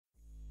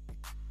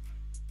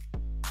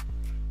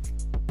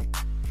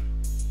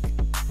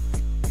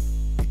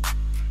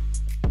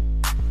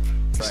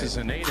This is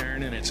an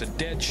 8-iron, and it's a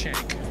dead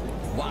shank.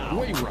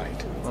 Wow. Way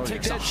right. Oh,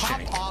 takes a hop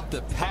shank. off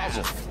the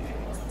path.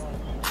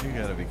 You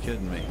gotta be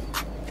kidding me.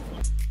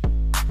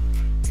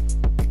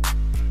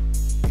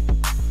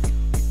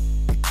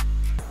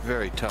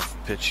 Very tough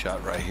pitch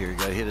shot right here. You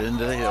gotta hit it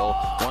into the hill,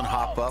 one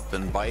hop up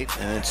and bite,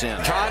 and it's in.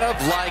 Kind of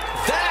like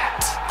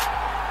that.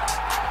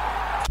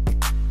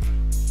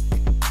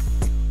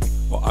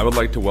 Well, I would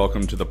like to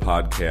welcome to the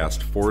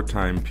podcast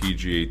four-time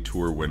PGA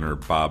Tour winner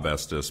Bob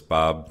Estes.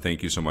 Bob,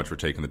 thank you so much for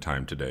taking the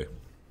time today.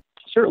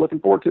 Sure,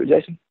 looking forward to it,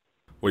 Jason.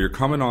 Well, you're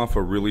coming off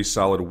a really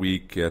solid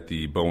week at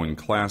the Bowen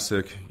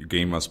Classic. Your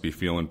game must be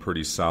feeling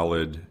pretty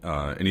solid.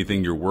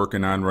 Anything you're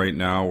working on right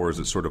now, or is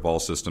it sort of all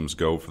systems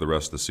go for the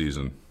rest of the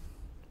season?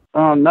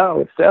 No,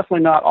 it's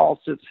definitely not all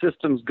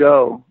systems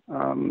go.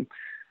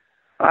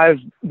 I've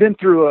been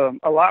through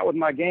a lot with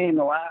my game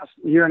the last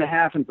year and a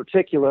half in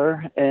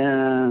particular,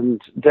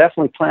 and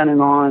definitely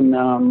planning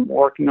on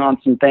working on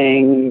some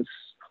things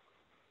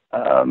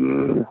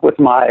with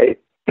my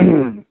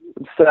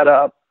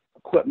setup,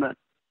 equipment,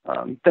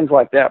 things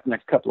like that for the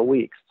next couple of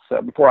weeks.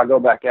 So before I go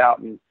back out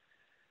and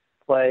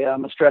play a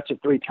stretch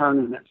of 3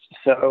 tournaments.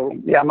 So,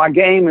 yeah, my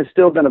game has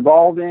still been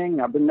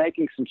evolving. I've been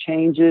making some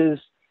changes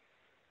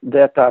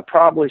that I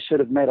probably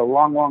should have made a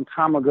long, long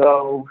time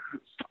ago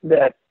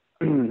that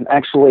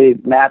actually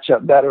match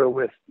up better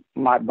with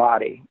my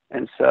body.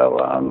 And so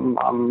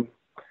I'm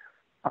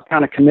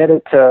kind of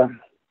committed to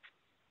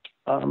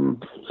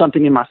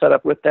something in my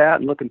setup with that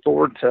and looking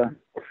forward to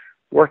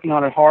working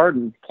on it hard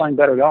and playing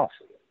better golf.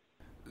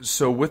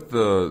 So with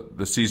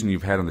the season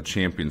you've had on the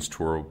Champions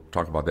Tour, we'll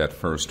talk about that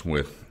first,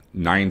 with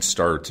 9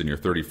 starts and your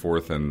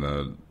 34th in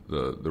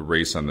the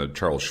race on the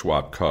Charles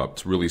Schwab Cup.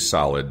 It's really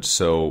solid.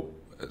 So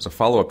as a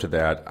follow-up to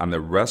that, on the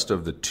rest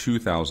of the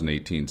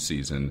 2018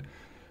 season,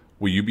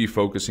 will you be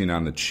focusing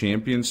on the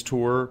Champions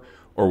Tour,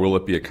 or will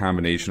it be a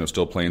combination of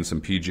still playing some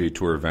PGA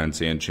Tour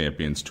events and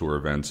Champions Tour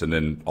events? And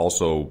then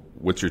also,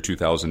 what's your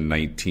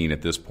 2019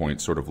 at this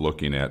point sort of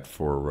looking at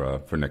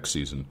for next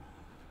season?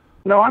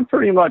 No, I'm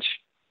pretty much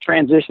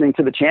transitioning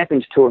to the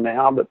Champions Tour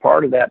now, but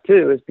part of that,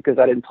 too, is because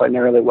I didn't play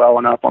nearly well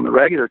enough on the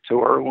regular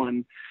tour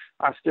when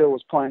I still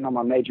was playing on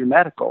my major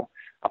medical.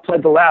 I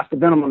played the last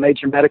event on my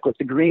major medical at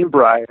the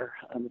Greenbrier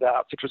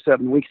about 6 or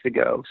 7 weeks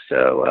ago.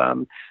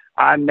 So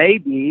I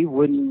maybe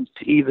wouldn't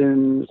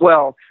even,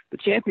 well, the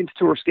Champions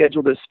Tour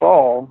schedule this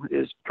fall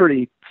is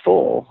pretty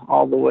full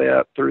all the way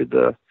up through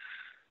the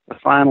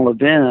final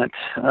event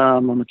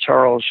on the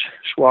Charles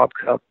Schwab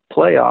Cup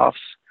playoffs.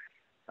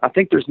 I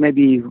think there's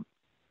maybe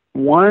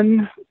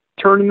one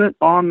tournament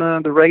on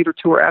the regular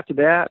tour after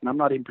that, and I'm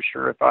not even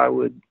sure if I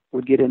would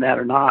get in that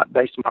or not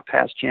based on my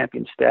past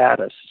champion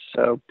status.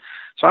 So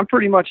I'm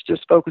pretty much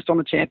just focused on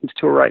the Champions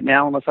Tour right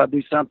now, unless I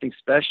do something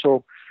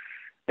special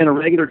in a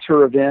regular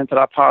tour event that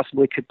I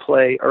possibly could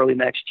play early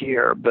next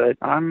year. But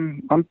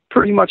I'm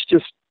pretty much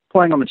just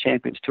playing on the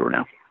Champions Tour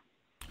now.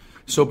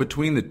 So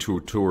between the two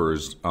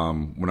tours,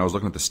 when I was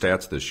looking at the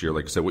stats this year,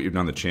 like I said, what you've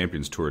done on the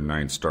Champions Tour,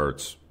 9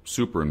 starts,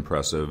 super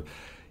impressive.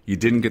 You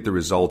didn't get the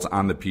results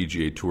on the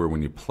PGA Tour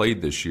when you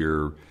played this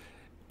year.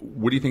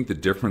 What do you think the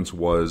difference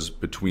was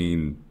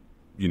between,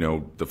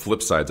 the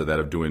flip sides of that,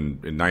 of doing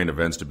in 9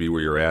 events to be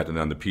where you're at, and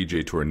on the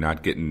PGA Tour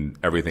not getting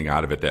everything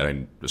out of it that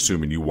I'm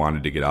assuming you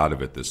wanted to get out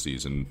of it this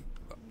season?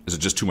 Is it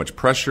just too much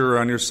pressure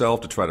on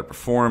yourself to try to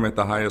perform at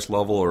the highest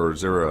level, or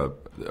is there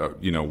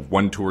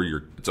one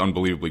tour it's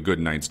unbelievably good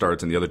in 9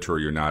 starts, and the other tour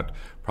you're not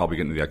probably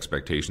getting the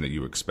expectation that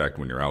you expect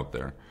when you're out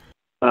there?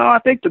 I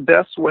think the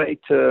best way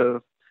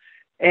to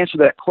answer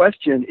that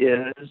question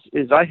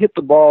is I hit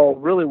the ball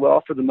really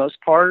well for the most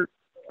part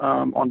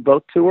on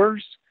both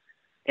tours,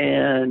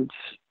 and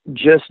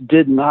just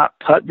did not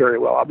putt very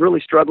well. I've really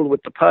struggled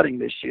with the putting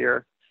this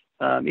year,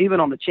 even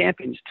on the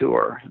Champions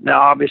Tour. Now,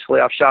 obviously,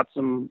 I've shot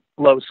some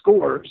low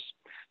scores,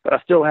 but I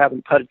still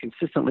haven't putted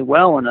consistently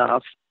well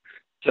enough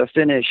to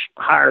finish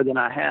higher than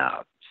I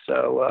have.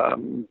 So,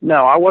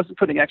 no, I wasn't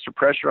putting extra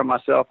pressure on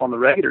myself on the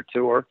regular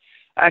tour.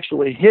 I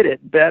actually hit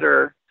it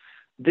better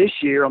this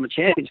year on the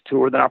Champions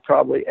Tour than I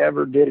probably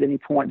ever did at any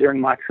point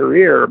during my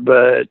career,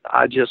 but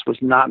I just was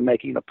not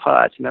making the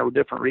putts, and there were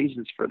different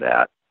reasons for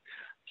that.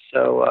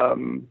 So,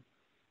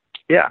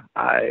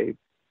 I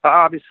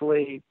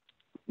obviously,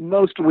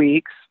 most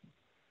weeks,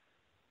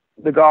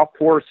 the golf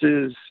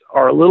courses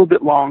are a little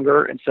bit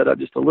longer instead of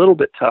just a little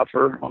bit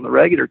tougher on the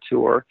regular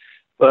tour,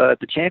 but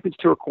the Champions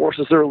Tour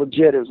courses are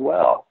legit as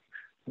well.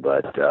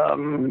 But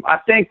I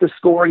think the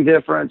scoring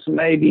difference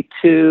maybe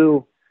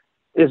too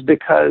is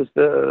because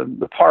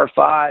the par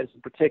 5s in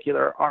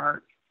particular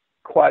aren't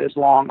quite as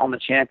long on the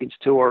Champions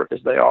Tour as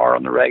they are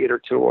on the regular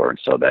tour, and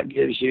so that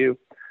gives you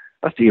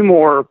a few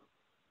more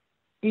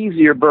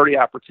easier birdie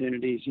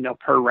opportunities,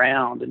 per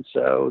round. And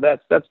so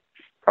that's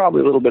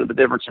probably a little bit of the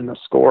difference in the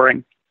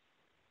scoring,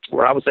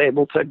 where I was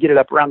able to get it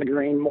up around the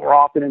green more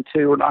often in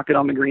 2, or knock it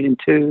on the green in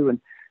 2,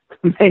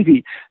 and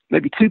maybe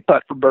 2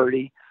 putt for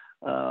birdie,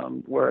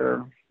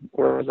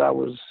 whereas I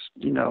was,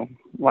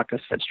 like I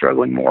said,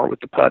 struggling more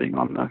with the putting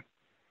on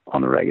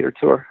the regular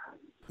tour.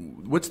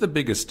 What's the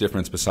biggest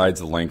difference besides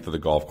the length of the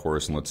golf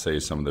course and let's say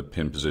some of the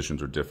pin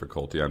positions or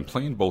difficulty on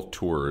playing both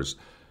tours?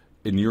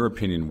 In your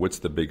opinion, what's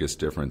the biggest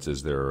difference?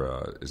 Is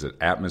it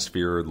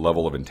atmosphere,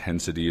 level of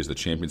intensity? Is the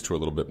Champions Tour a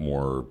little bit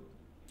more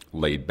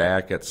laid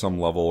back at some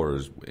level? Or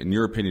in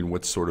your opinion,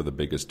 what's sort of the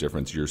biggest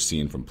difference you're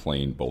seeing from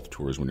playing both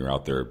tours when you're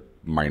out there,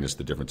 minus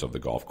the difference of the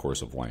golf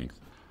course of length?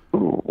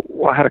 Ooh,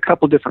 well, I had a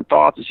couple different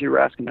thoughts as you were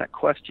asking that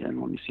question.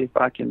 Let me see if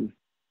I can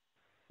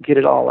get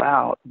it all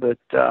out. But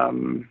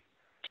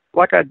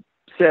like I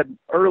said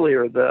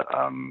earlier, the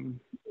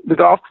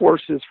golf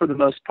courses, for the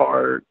most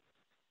part,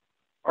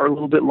 are a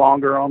little bit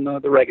longer on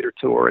the regular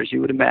tour, as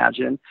you would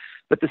imagine.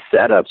 But the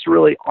setups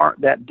really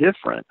aren't that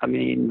different. I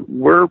mean,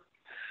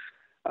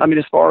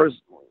 as far as,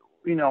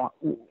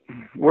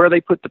 where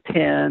they put the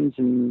pins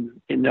and,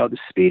 the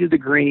speed of the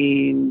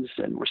greens,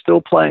 and we're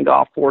still playing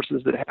golf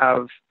courses that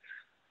have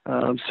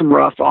some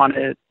rough on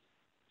it.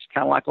 It's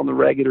kind of like on the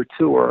regular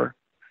tour.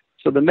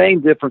 So the main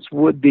difference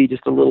would be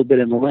just a little bit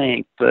in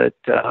length, but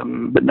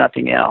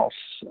nothing else.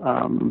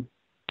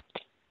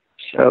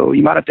 So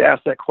you might have to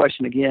ask that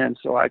question again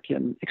so I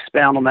can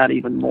expound on that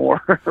even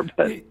more.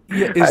 But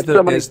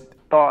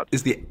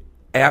is the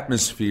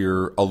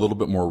atmosphere a little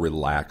bit more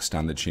relaxed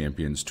on the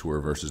Champions Tour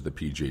versus the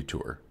PGA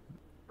Tour?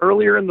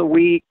 Earlier in the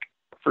week,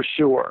 for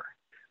sure.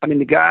 I mean,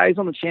 the guys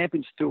on the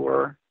Champions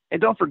Tour, and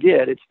don't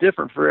forget, it's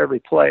different for every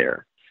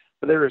player.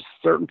 But there are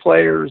certain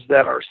players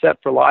that are set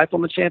for life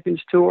on the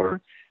Champions Tour,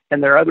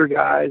 and there are other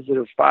guys that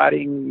are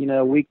fighting,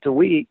 week to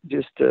week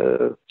just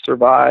to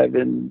survive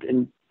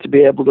and to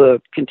be able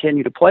to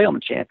continue to play on the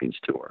Champions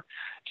Tour.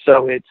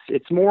 So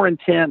it's more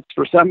intense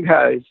for some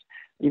guys,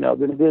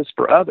 than it is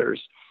for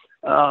others.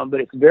 But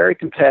it's very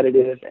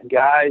competitive, and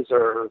guys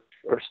are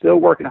still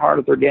working hard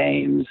at their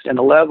games, and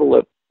the level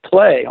of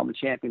play on the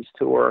Champions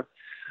Tour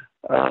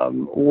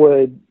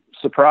would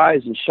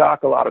surprise and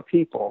shock a lot of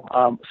people.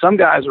 Some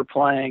guys are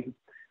playing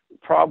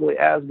probably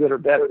as good or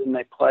better than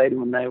they played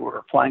when they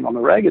were playing on the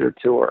regular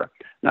tour.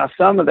 Now,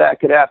 some of that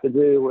could have to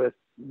do with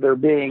there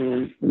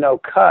being no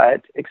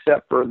cut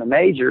except for the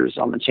majors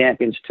on the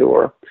Champions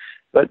Tour,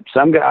 but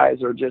some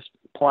guys are just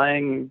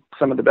playing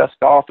some of the best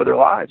golf of their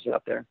lives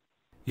out there.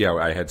 Yeah,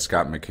 I had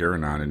Scott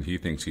McCarron on, and he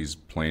thinks he's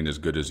playing as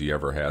good as he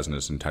ever has in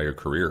his entire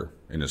career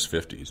in his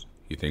 50s.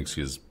 He thinks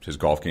his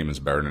golf game is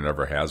better than it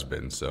ever has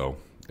been. So,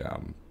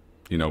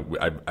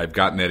 I've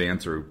gotten that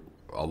answer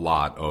a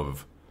lot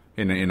of,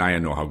 and I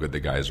know how good the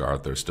guys are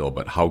out there still,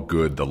 but how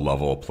good the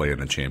level of play in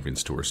the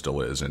Champions Tour still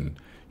is. And,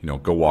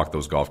 go walk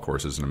those golf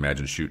courses and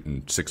imagine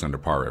shooting 6 under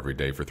par every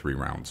day for 3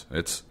 rounds.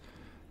 It's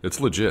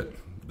legit.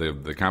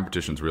 The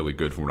competition's really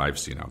good from what I've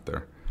seen out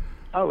there.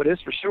 Oh, it is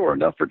for sure. And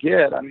don't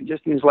forget,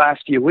 just in these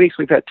last few weeks,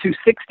 we've had 2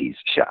 60s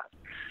shot.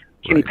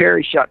 Kenny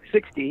Perry shot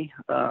 60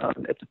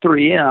 at the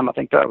 3M. I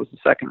think that was the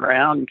second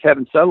round. And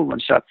Kevin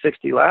Sutherland shot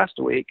 60 last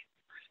week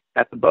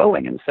at the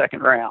Boeing in the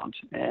second round.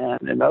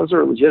 And those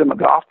are legitimate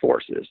golf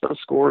courses. Those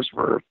scores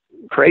were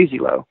crazy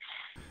low.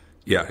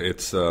 Yeah,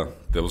 it's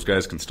those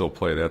guys can still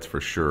play, that's for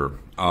sure.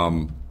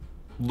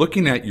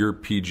 Looking at your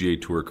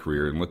PGA Tour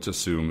career, and let's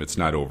assume it's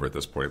not over at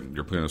this point.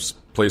 You're going to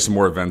play some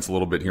more events a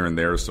little bit here and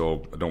there,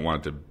 so I don't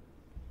want it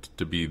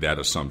to be that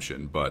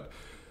assumption. But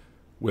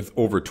with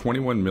over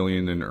 $21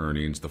 million in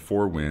earnings, the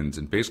 4 wins,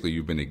 and basically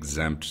you've been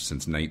exempt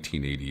since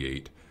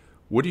 1988,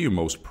 what are you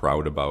most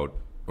proud about,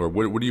 or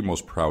what are you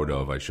most proud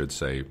of, I should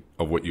say,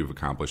 of what you've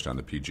accomplished on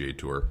the PGA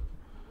Tour?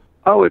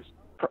 Oh,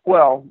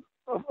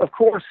 of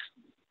course,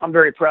 I'm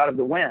very proud of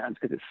the wins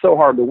because it's so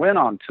hard to win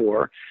on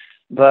tour.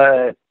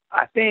 But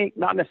I think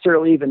not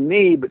necessarily even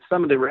me, but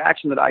some of the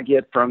reaction that I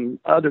get from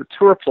other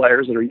tour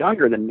players that are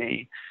younger than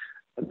me,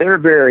 they're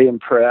very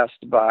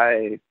impressed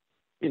by,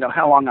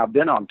 how long I've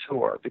been on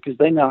tour because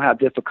they know how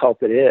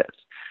difficult it is.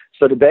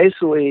 So to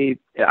basically,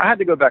 I had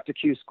to go back to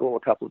Q school a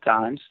couple of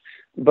times,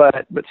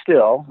 but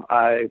still,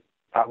 I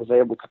was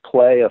able to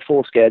play a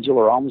full schedule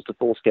or almost a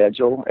full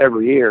schedule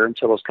every year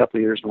until those couple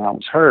of years when I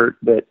was hurt.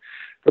 But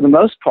for the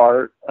most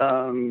part,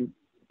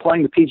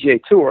 playing the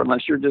PGA Tour,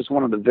 unless you're just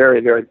one of the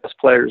very, very best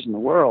players in the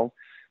world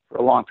for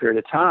a long period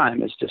of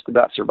time, is just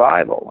about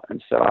survival.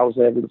 And so I was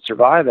able to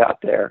survive out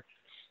there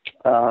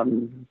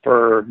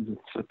for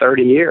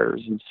 30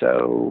 years. And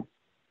so,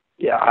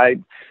 yeah,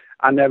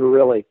 I never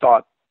really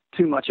thought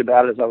too much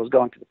about it as I was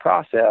going through the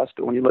process.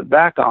 But when you look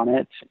back on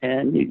it,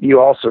 and you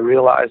also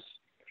realize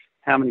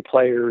how many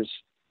players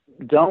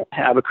don't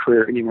have a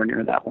career anywhere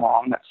near that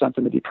long, that's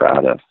something to be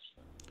proud of.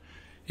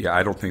 Yeah,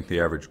 I don't think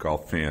the average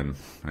golf fan,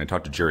 and I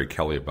talked to Jerry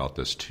Kelly about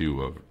this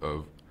too,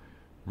 of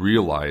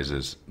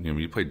realizes,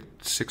 you played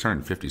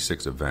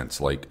 656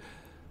 events, like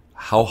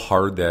how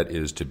hard that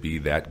is to be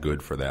that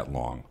good for that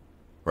long,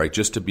 right?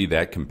 Just to be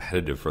that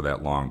competitive for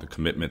that long, the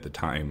commitment, the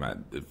time.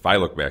 If I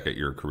look back at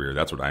your career,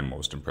 that's what I'm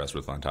most impressed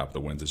with on top of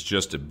the wins. It's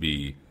just to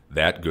be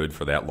that good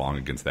for that long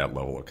against that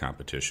level of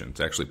competition.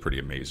 It's actually pretty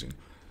amazing.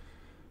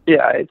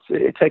 Yeah,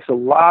 it takes a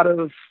lot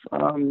of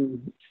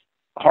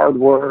hard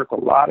work, a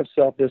lot of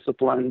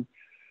self-discipline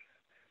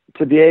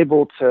to be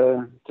able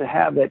to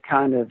have that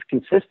kind of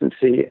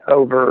consistency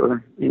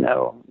over,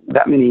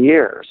 that many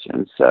years.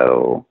 And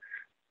so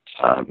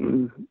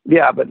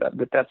yeah, but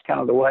that's kind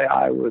of the way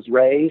I was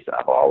raised.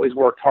 I've always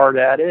worked hard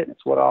at it.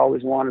 It's what I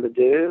always wanted to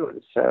do.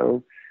 And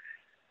so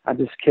I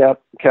just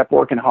kept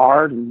working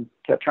hard and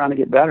kept trying to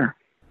get better.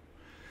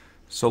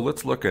 So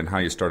let's look at how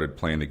you started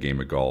playing the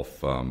game of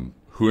golf.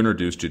 Who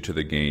introduced you to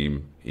the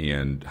game,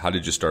 and how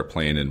did you start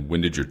playing, and when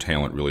did your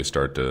talent really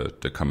start to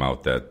come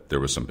out that there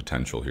was some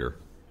potential here?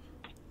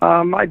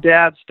 My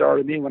dad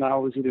started me when I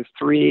was either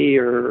 3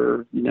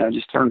 or,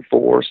 just turned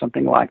 4,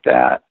 something like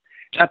that.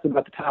 That's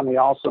about the time we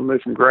also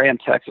moved from Graham,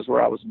 Texas,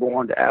 where I was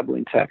born, to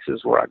Abilene,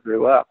 Texas, where I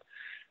grew up.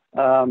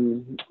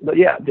 But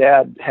yeah,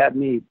 Dad had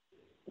me,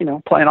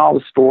 playing all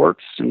the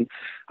sports, and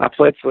I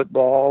played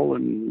football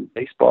and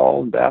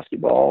baseball and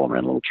basketball and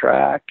ran a little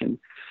track.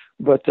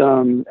 But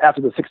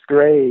after the 6th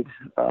grade,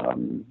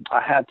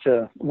 I had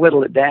to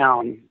whittle it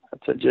down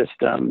to just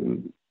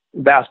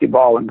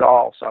basketball and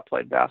golf. So I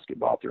played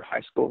basketball through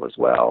high school as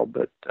well.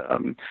 But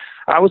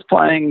I was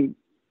playing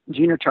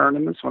junior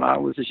tournaments when I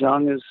was as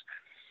young as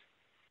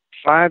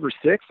 5 or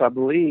 6, I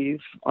believe,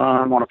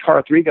 on a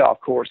par 3 golf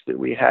course that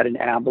we had in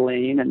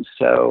Abilene. And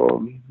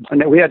so,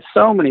 we had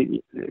so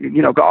many,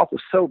 golf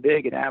was so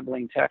big in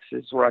Abilene,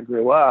 Texas, where I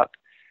grew up.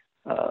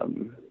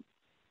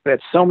 We had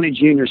so many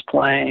juniors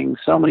playing,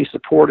 so many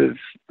supportive,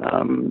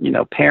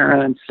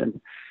 parents and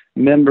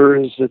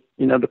members at,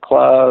 the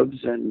clubs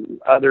and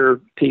other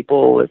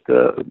people at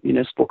the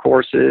municipal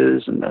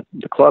courses and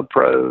the club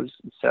pros.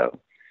 And so,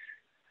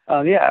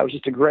 it was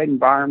just a great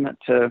environment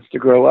to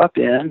grow up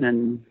in.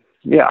 And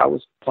yeah, I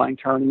was playing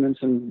tournaments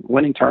and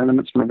winning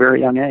tournaments from a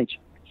very young age.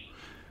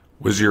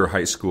 Was your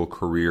high school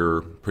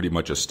career pretty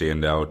much a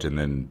standout? And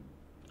then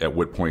at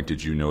what point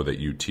did you know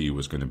that UT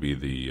was going to be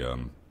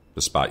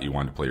the spot you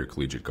wanted to play your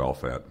collegiate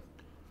golf at?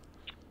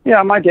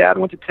 Yeah, my dad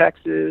went to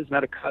Texas,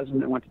 met a cousin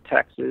that went to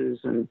Texas,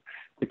 and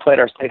we played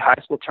our state high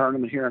school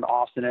tournament here in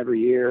Austin every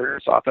year.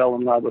 So I fell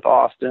in love with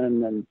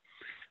Austin. And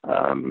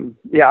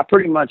I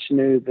pretty much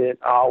knew that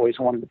I always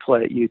wanted to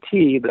play at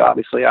UT, but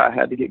obviously I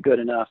had to get good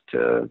enough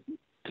to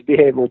be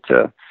able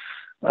to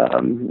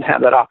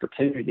have that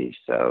opportunity.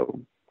 So,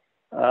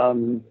 I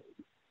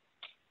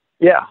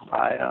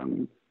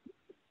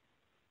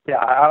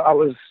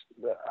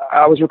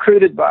was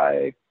recruited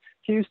by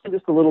Houston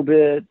just a little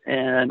bit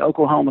and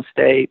Oklahoma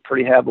State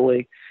pretty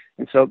heavily.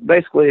 And so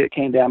basically it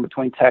came down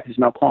between Texas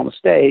and Oklahoma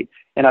State.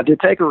 And I did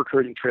take a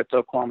recruiting trip to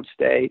Oklahoma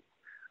State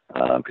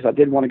because I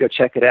did want to go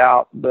check it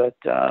out. But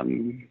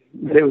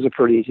it was a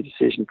pretty easy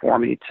decision for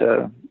me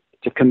to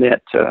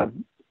commit to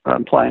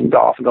playing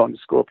golf and going to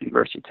school at the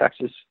University of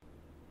Texas.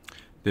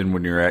 Then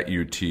when you're at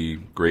UT,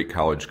 great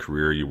college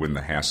career, you win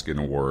the Haskin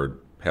Award,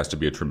 has to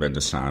be a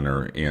tremendous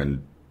honor.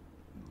 And,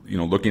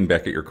 looking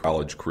back at your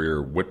college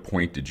career, what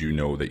point did you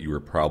know that you were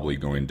probably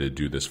going to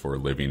do this for a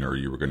living or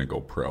you were going to go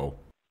pro?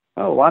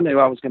 Oh, well, I knew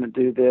I was going to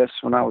do this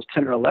when I was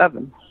 10 or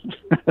 11.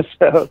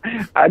 So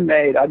I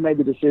made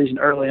the decision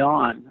early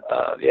on.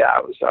 I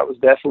was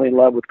definitely in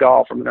love with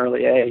golf from an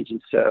early age.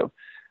 And so,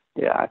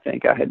 yeah, I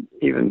think I had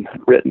even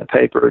written a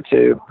paper or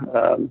two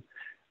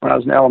when I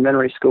was in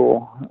elementary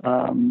school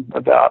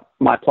about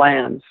my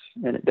plans,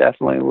 and it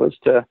definitely was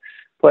to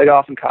play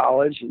golf in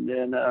college and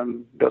then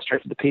go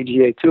straight to the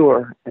PGA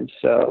Tour. And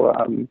so,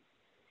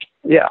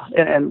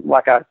 and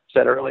like I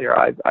said earlier,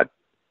 I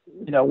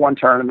won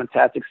tournaments,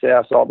 had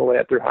success all the way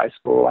up through high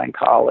school and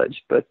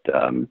college. But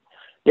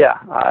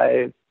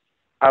I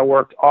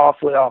worked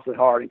awfully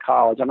hard in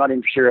college. I'm not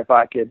even sure if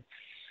I could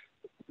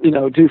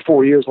do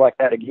 4 years like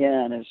that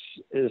again.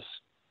 As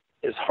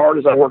hard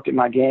as I worked at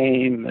my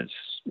game, as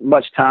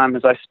much time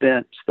as I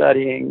spent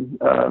studying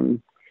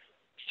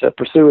to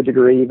pursue a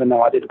degree, even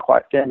though I didn't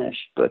quite finish.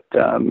 But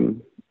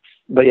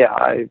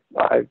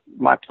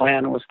my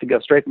plan was to go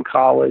straight from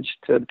college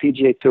to the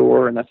PGA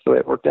Tour, and that's the way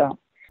it worked out.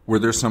 Were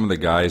there some of the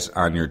guys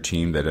on your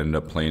team that ended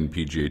up playing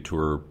PGA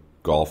Tour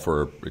golf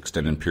for an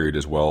extended period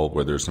as well?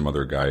 Were there some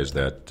other guys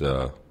that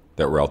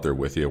were out there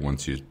with you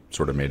once you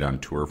sort of made on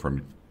tour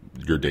from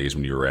your days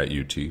when you were at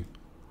UT?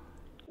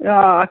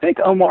 I think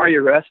Omar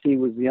Uresti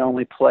was the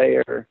only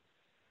player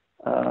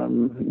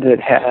that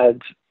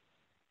had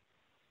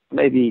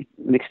maybe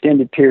an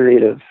extended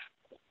period of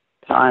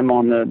time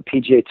on the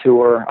PGA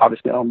Tour.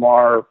 Obviously,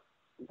 Omar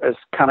has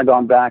kind of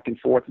gone back and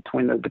forth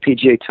between the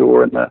PGA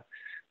Tour and the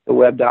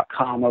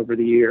web.com over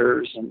the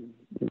years, and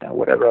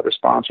whatever other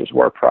sponsors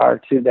were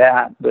prior to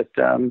that. But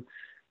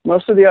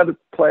most of the other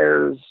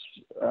players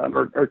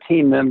or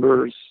team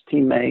members,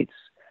 teammates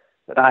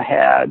that I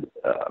had,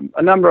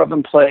 a number of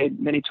them played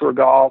mini tour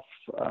golf,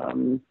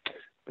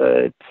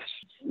 but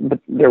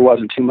there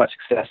wasn't too much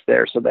success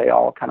there, so they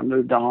all kind of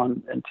moved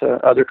on into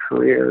other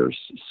careers.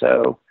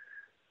 So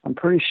I'm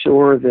pretty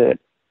sure that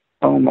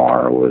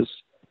Omar was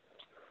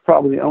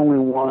probably the only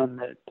one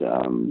that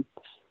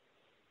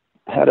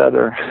had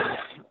other,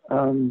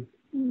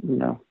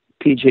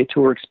 PGA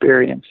Tour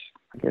experience,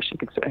 I guess you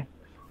could say.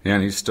 Yeah,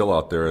 and he's still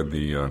out there in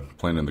the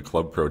playing in the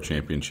Club Pro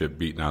Championship,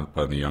 beating up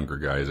on the younger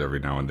guys every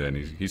now and then.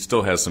 He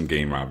still has some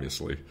game,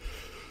 obviously.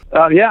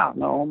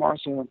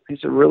 Omar's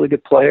he's a really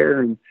good player,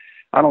 and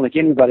I don't think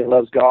anybody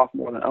loves golf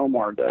more than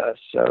Omar does.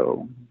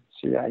 So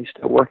So yeah, he's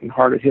still working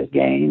hard at his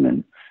game,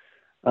 and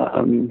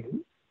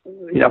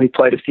he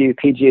played a few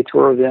PGA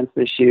Tour events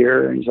this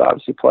year, and he's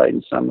obviously played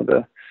in some of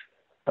the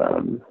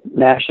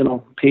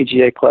national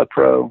PGA Club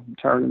Pro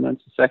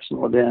tournaments and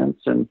sectional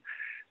events, and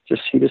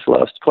he just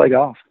loves to play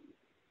golf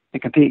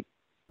and compete.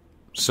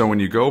 So when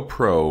you go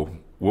pro,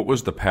 what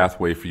was the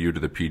pathway for you to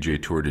the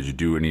PGA Tour? Did you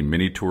do any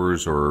mini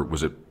tours, or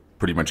was it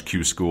pretty much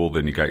Q school,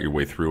 then you got your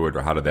way through it,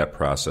 or how did that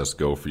process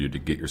go for you to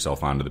get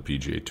yourself onto the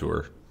PGA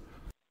Tour?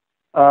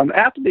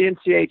 After the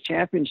NCAA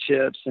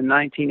championships in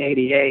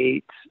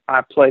 1988,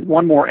 I played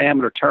one more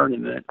amateur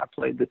tournament. I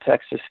played the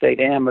Texas State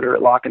Amateur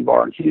at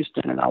Lochinvar in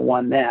Houston, and I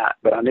won that.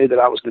 But I knew that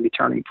I was going to be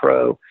turning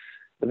pro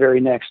the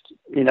very next,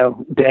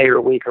 day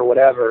or week or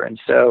whatever. And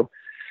so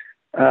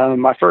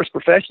my first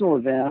professional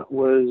event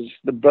was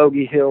the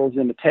Bogey Hills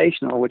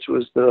Invitational, which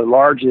was the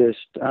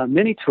largest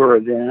mini tour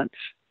event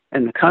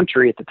in the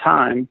country at the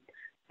time.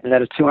 And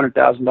had a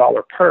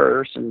 $200,000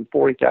 purse, and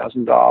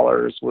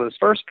 $40,000 was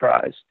first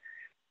prize.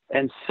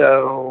 And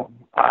so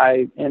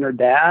I entered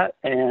that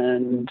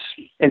and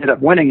ended up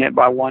winning it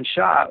by one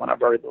shot when I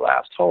birdied the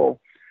last hole.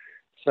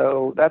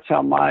 So that's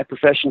how my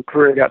professional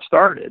career got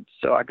started.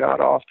 So I got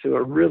off to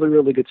a really,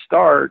 really good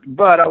start,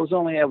 but I was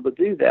only able to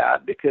do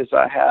that because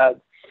I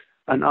had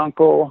an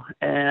uncle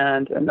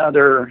and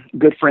another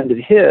good friend of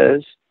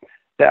his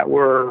that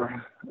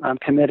were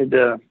committed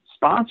to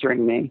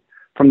sponsoring me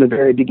from the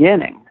very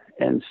beginning.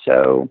 And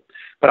so,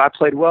 but I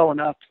played well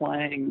enough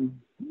playing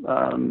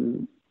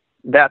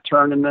that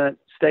tournament,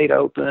 state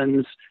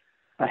opens,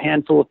 a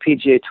handful of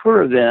PGA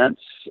Tour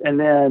events, and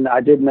then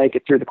I did make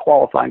it through the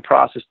qualifying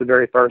process the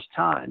very first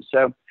time.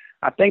 So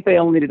I think they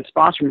only needed to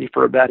sponsor me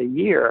for about a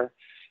year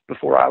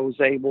before I was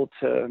able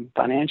to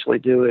financially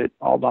do it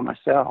all by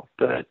myself.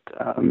 But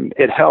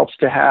it helps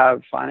to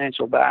have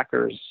financial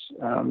backers.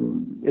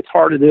 It's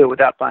hard to do it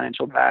without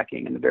financial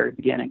backing in the very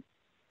beginning.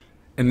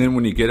 And then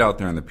when you get out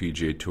there on the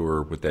PGA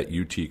Tour with that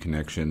UT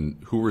connection,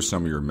 who were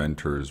some of your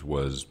mentors?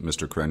 Was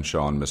Mr.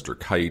 Crenshaw and Mr.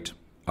 Kite?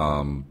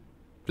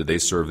 Did they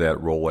serve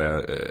that role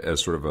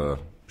as sort of a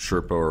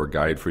Sherpa or a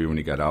guide for you when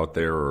you got out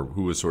there? Or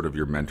who was sort of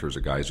your mentors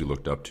or guys you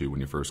looked up to when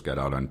you first got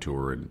out on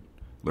tour and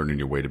learning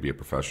your way to be a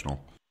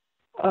professional?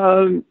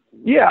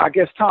 Yeah, I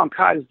guess Tom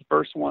Kite is the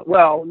first one.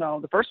 Well, no,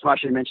 the first one I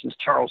should mention is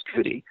Charles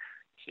Coody.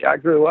 See, I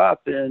grew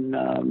up in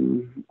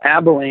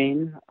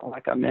Abilene,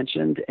 like I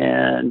mentioned,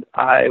 and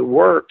I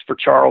worked for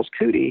Charles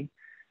Coody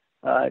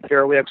at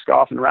Fairway Oaks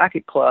Golf and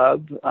Racket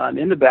Club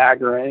in the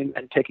bag room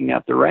and picking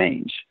up the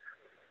range.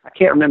 I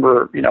can't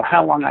remember,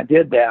 how long I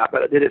did that,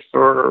 but I did it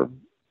for,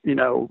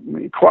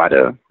 quite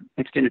a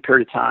extended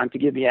period of time to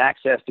give me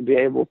access to be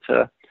able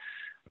to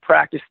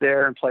practice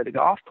there and play the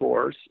golf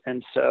course.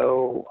 And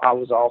so I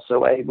was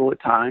also able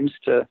at times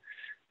to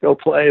go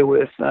play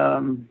with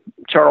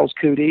Charles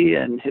Coody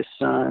and his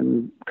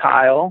son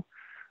Kyle,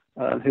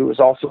 who was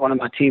also one of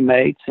my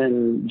teammates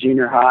in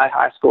junior high,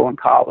 high school, and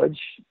college.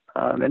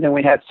 And then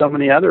we had so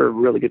many other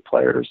really good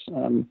players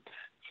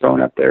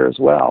thrown up there as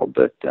well.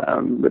 But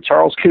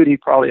Charles Coody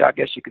probably, I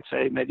guess you could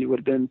say, maybe would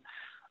have been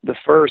the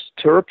first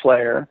tour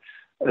player,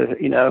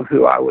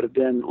 who I would have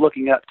been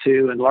looking up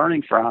to and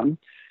learning from.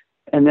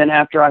 And then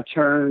after I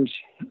turned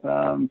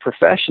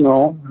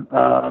professional,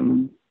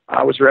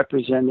 I was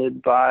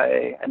represented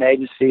by an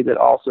agency that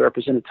also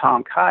represented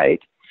Tom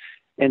Kite.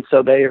 And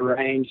so they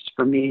arranged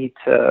for me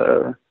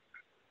to,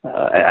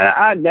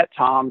 I had met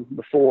Tom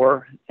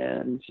before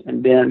and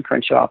Ben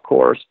Crenshaw, of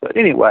course. But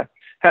anyway,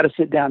 had a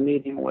sit-down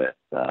meeting with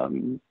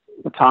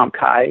Tom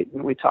Kite,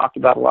 and we talked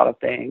about a lot of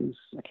things.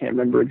 I can't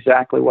remember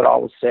exactly what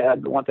all was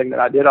said, but one thing that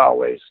I did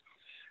always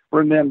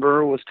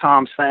remember was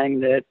Tom saying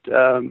that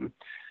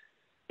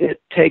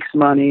it takes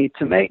money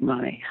to make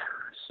money.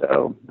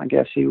 So I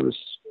guess he was,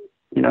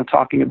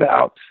 talking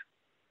about,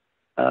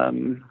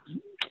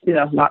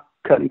 not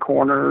cutting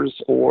corners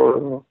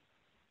or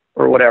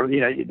whatever.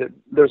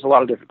 There's a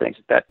lot of different things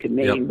that could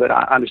mean, yep. But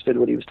I understood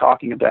what he was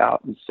talking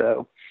about. And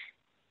so,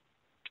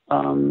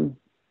 and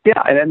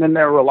then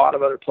there were a lot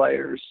of other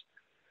players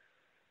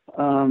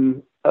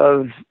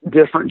of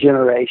different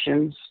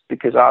generations,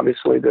 because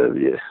obviously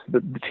the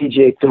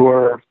PGA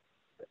Tour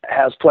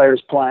has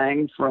players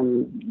playing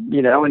from,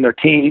 in their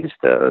teens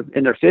to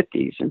in their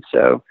 50s. And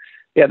so,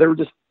 there were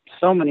just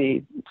so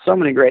many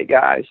great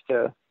guys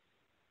to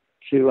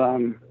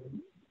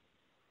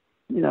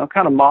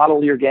kind of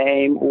model your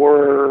game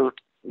or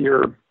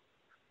your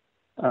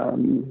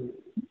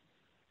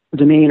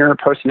demeanor,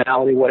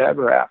 personality,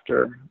 whatever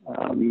after.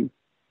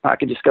 I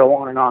could just go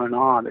on and on and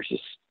on. There's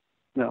just,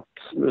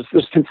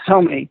 there's been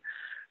so many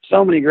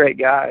great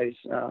guys,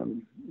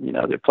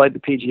 that played the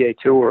PGA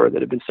Tour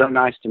that have been so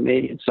nice to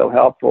me and so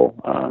helpful,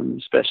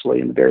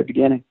 especially in the very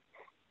beginning.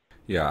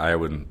 Yeah,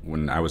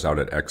 when I was out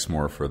at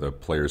Exmoor for the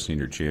Players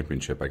Senior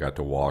Championship, I got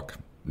to walk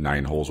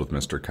 9 holes with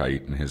Mr.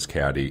 Kite and his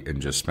caddy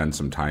and just spend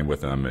some time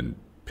with him and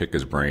pick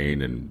his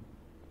brain and,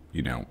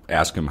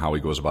 ask him how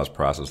he goes about his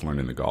process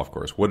learning the golf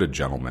course. What a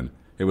gentleman.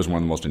 It was one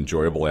of the most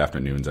enjoyable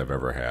afternoons I've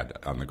ever had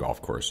on the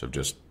golf course, of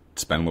just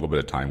spend a little bit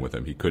of time with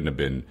him. He couldn't have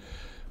been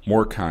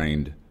more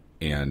kind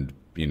and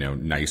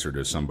nicer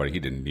to somebody. He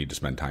didn't need to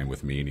spend time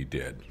with me, and he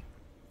did.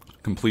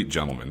 Complete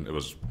gentleman. It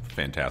was a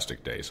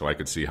fantastic day, so I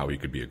could see how he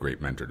could be a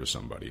great mentor to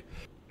somebody.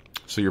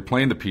 So you're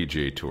playing the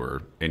PGA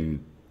Tour,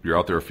 and you're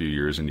out there a few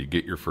years, and you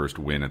get your first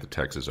win at the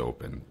Texas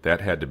Open.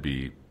 That had to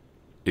be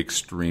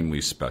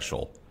extremely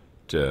special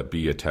to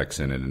be a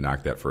Texan and to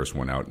knock that first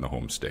one out in the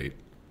home state.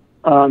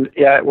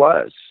 Yeah, it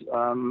was.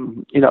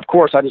 Of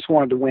course, I just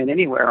wanted to win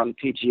anywhere on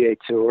the PGA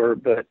Tour,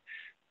 but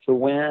to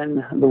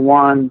win the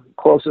one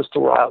closest to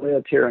where I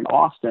lived here in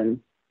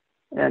Austin,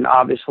 and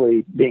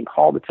obviously being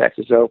called the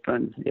Texas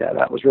Open, yeah,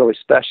 that was really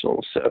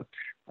special. So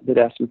I did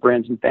have some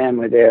friends and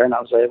family there, and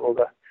I was able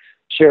to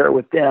share it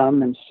with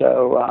them. And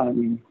so,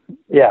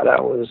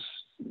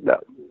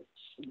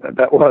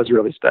 that was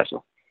really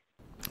special.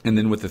 And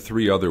then with the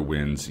three other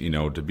wins,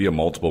 to be a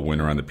multiple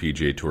winner on the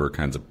PGA Tour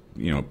kinds of,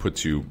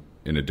 puts you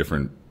in a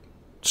different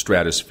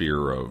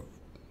stratosphere of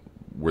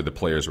where the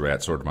players are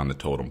at sort of on the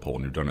totem pole,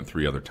 and you've done it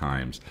three other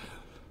times.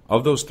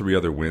 Of those three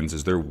other wins,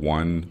 is there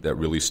one that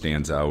really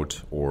stands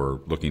out, or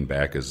looking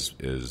back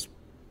is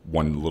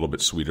one a little bit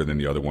sweeter than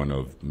the other one,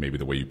 of maybe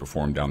the way you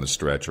performed down the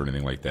stretch or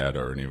anything like that,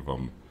 or any of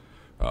them?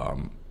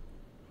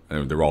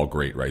 They're all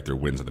great, right? They're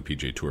wins on the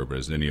PGA Tour, but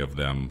does any of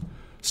them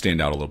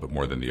stand out a little bit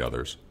more than the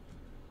others?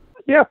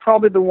 Yeah,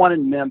 probably the one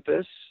in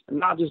Memphis,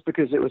 not just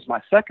because it was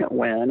my second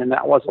win, and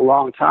that was a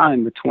long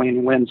time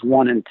between wins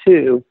 1 and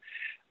 2,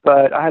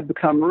 but I had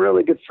become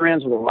really good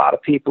friends with a lot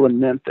of people in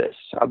Memphis.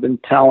 I've been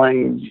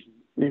telling,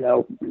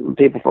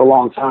 people for a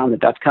long time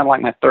that's kind of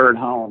like my third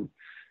home.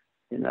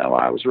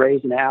 I was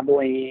raised in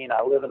Abilene,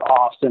 I live in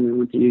Austin and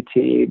went to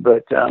UT,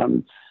 but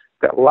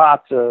got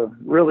lots of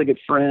really good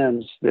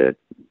friends that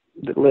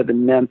live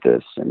in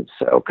Memphis. And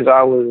so, because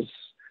I was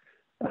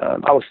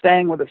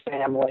staying with a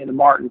family, the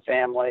Martin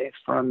family,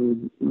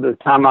 from the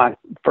time I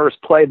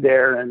first played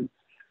there in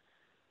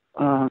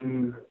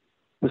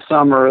the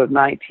summer of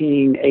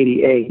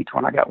 1988,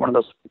 when I got one of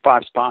those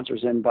 5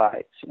 sponsors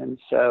invites. And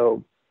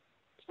so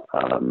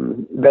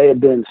they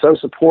had been so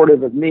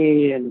supportive of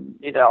me, and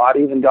I'd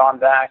even gone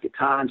back at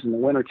times in the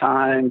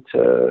wintertime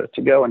to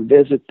go and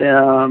visit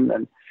them,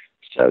 and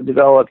so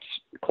developed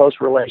close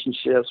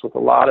relationships with a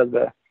lot of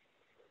the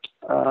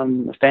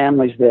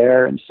families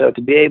there. And so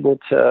to be able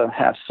to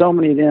have so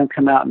many of them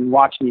come out and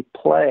watch me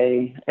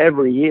play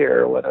every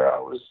year, whether I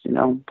was,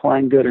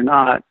 playing good or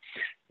not,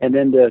 and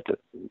then to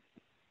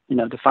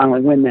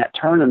finally win that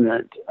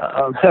tournament,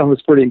 that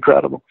was pretty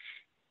incredible.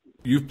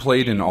 You've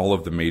played in all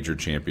of the major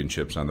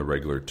championships on the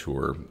regular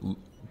tour.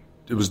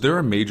 Was there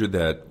a major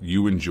that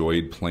you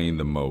enjoyed playing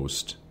the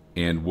most?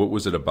 And what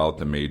was it about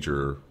the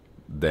major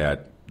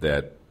that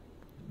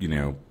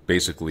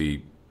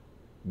basically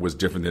was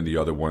different than the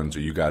other ones, or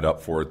you got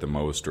up for it the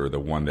most, or the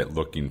one that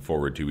looking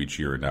forward to each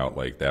year and out,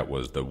 like that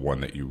was the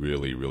one that you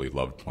really, really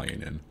loved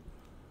playing in?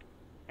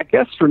 I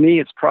guess for me,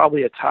 it's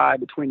probably a tie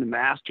between the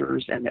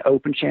Masters and the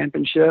Open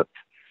Championship.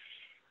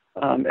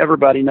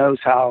 Everybody knows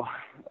how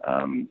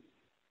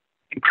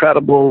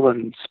incredible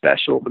and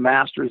special the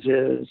Masters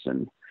is,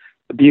 and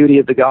the beauty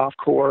of the golf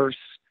course.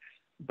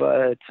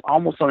 But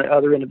almost on the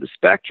other end of the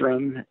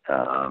spectrum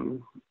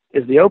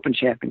is the Open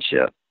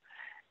Championship.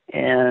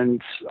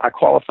 And I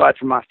qualified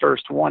for my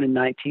first one in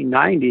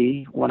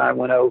 1990 when I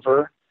went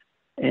over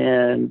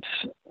and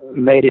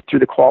made it through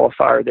the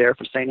qualifier there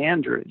for St.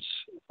 Andrews.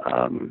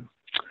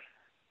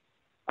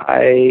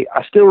 I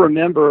still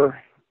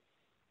remember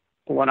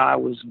when I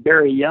was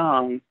very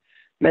young,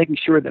 making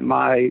sure that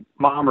my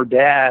mom or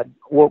dad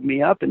woke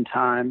me up in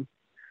time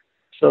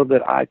so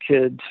that I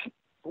could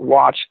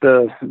watch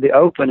the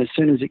Open as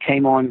soon as it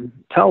came on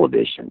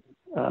television.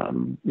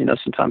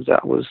 Sometimes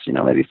that was,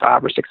 maybe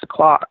 5 or 6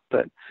 o'clock,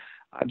 but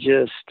I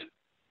just,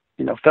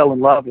 fell in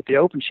love with the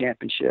Open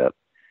Championship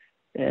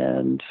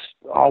and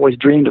always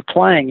dreamed of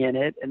playing in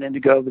it. And then to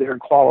go over there and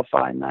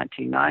qualify in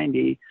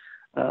 1990,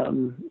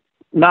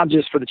 not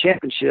just for the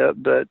championship,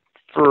 but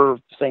for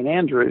St.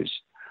 Andrews.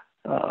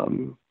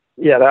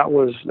 That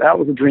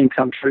was a dream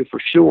come true for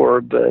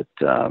sure. But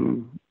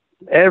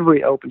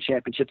every Open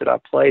Championship that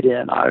I've played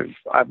in,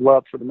 I've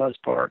loved for the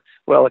most part.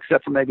 Well,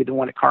 except for maybe the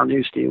one at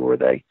Carnoustie where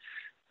they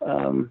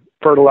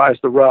fertilized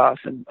the rough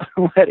and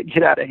let it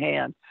get out of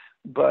hand.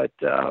 But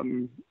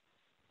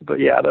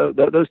yeah,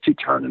 those two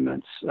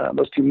tournaments,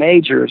 those two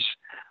majors,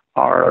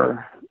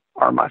 are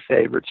my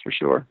favorites for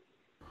sure.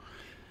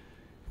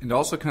 And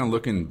also, kind of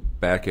looking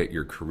back at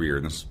your career,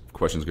 and this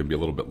question is going to be a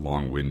little bit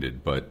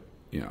long-winded, but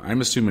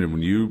I'm assuming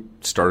when you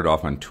started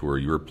off on tour,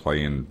 you were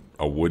playing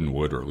a wooden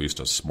wood, or at least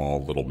a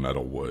small little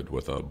metal wood,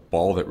 with a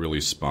ball that really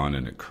spun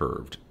and it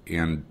curved.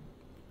 And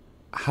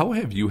how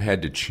have you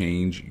had to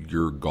change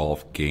your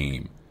golf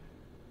game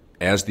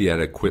as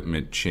that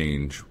equipment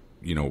change,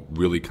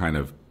 really kind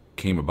of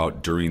came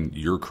about during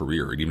your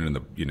career, and even in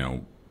the,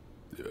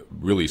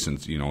 really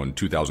since, in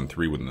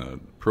 2003 when the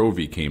Pro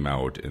V came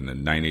out and the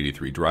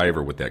 983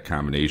 driver with that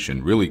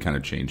combination really kind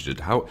of changed it.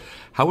 How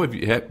have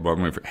you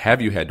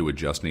had to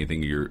adjust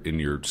anything in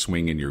your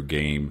swing, in your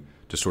game,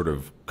 to sort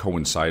of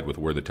coincide with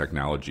where the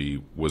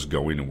technology was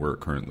going and where it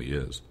currently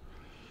is?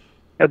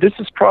 Now, this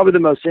is probably the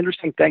most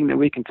interesting thing that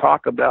we can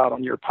talk about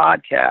on your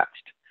podcast.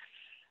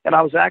 And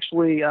I was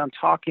actually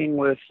talking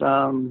with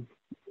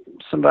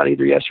somebody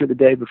either yesterday or the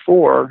day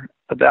before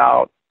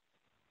about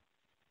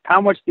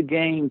how much the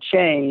game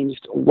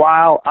changed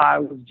while I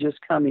was just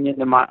coming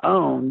into my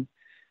own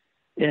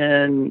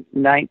in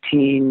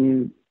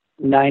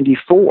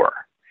 1994.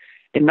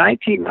 In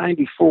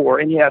 1994,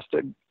 and yes,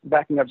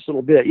 backing up just a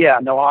little bit,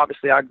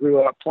 obviously I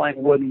grew up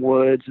playing wooden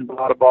woods and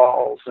bottle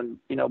balls and,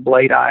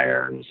 blade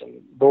irons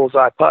and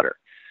bullseye putter.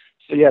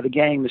 So, the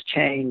game has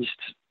changed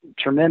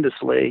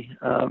tremendously,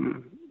 since,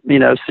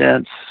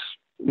 the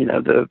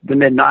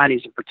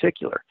mid-'90s in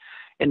particular.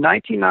 In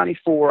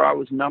 1994, I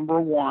was number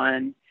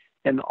one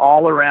in the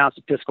all-around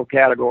statistical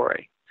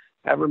category.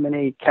 However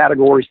many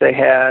categories they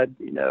had,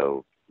 10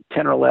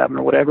 or 11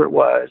 or whatever it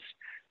was,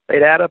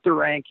 they'd add up the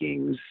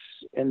rankings,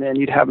 and then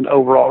you'd have an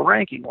overall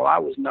ranking. Well, I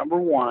was number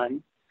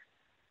one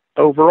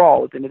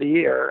overall at the end of the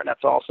year, and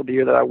that's also the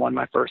year that I won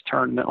my first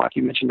tournament, like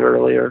you mentioned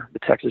earlier, the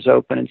Texas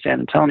Open in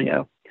San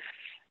Antonio.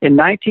 In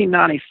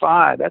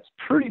 1995, that's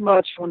pretty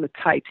much when the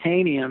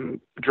titanium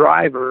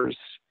drivers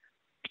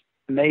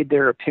made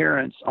their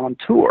appearance on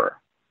tour.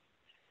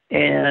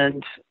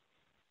 And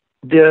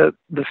the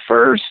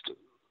first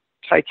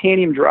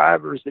titanium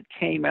drivers that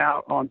came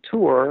out on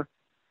tour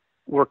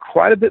were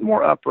quite a bit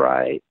more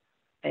upright,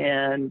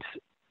 and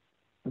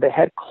they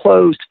had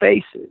closed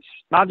faces,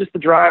 not just the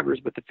drivers,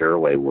 but the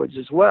fairway woods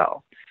as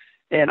well.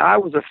 And I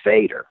was a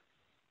fader.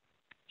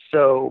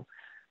 So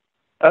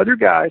other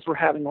guys were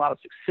having a lot of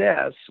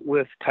success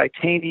with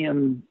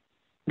titanium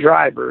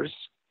drivers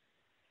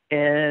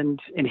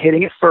and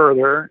hitting it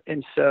further.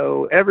 And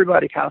so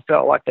everybody kind of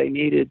felt like they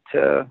needed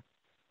to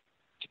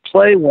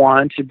play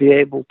one to be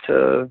able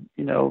to,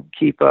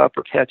 keep up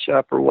or catch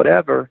up or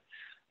whatever.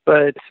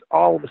 But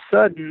all of a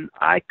sudden,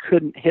 I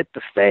couldn't hit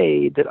the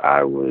fade that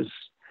I was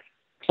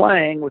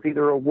playing with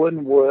either a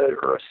wooden wood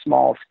or a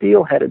small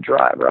steel-headed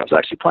driver. I was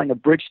actually playing a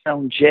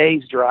Bridgestone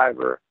Jays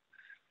driver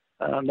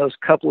those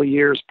couple of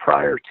years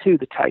prior to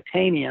the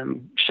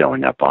titanium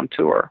showing up on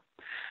tour.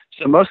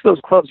 So most of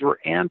those clubs were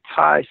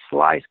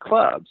anti-slice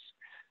clubs.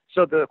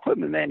 So the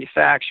equipment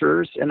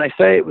manufacturers, and they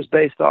say it was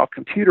based off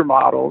computer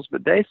models,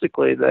 but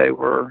basically they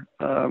were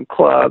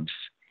clubs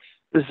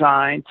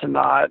designed to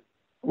not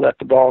let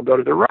the ball go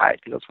to the right,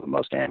 because that's what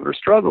most anglers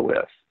struggle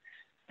with.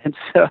 And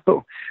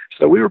so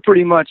we were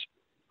pretty much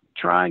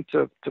trying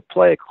to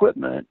play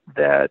equipment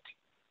that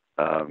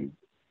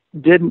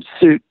didn't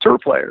suit tour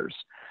players.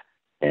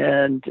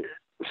 And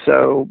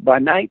so by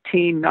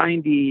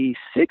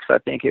 1996, I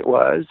think it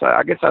was,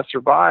 I guess I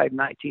survived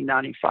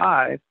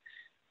 1995,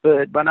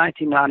 but by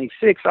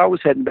 1996, I was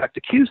heading back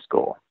to Q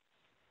school.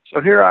 So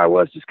here I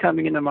was just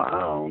coming into my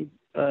own,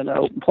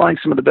 playing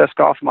some of the best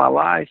golf of my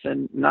life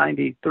in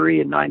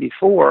 93 and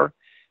 94.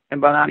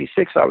 And by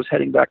 96, I was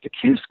heading back to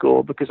Q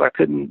school because I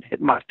couldn't hit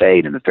my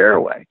fade in the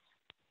fairway.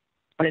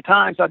 And at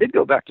times I did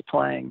go back to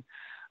playing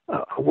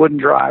a wooden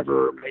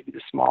driver, maybe the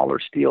smaller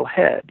steel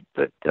head.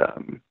 But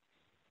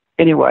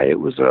anyway, it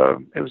was a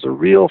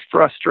real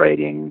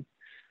frustrating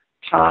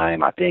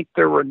time. I think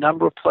there were a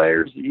number of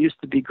players that used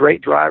to be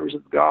great drivers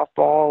of the golf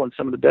ball and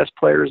some of the best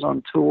players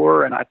on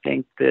tour. And I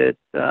think that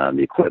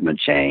the equipment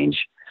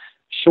change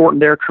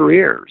shortened their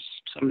careers.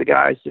 Some of the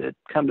guys that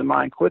come to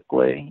mind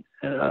quickly,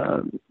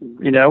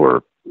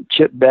 were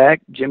Chip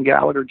Beck, Jim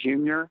Gallagher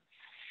Jr.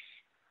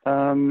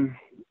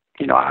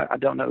 I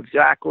don't know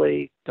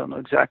exactly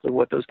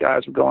what those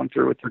guys were going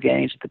through with their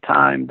games at the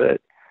time, but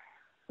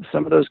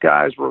some of those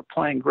guys were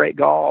playing great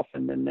golf,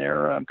 and then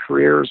their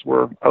careers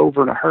were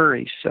over in a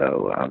hurry.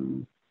 So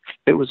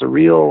it was a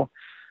real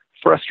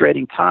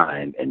frustrating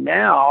time. And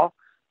now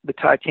the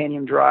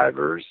titanium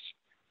drivers,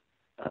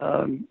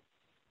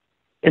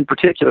 in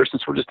particular,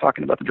 since we're just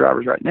talking about the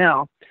drivers right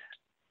now,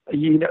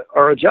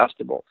 are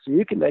adjustable. So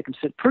you can make them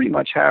sit pretty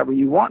much however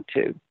you want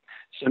to.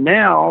 So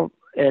now,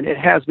 and it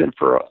has been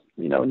for a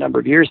number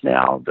of years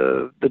now,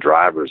 the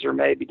drivers are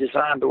maybe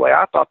designed the way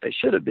I thought they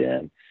should have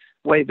been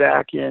way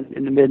back in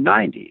the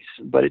mid-'90s.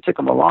 But it took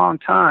them a long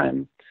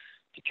time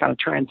to kind of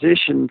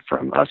transition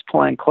from us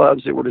playing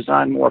clubs that were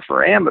designed more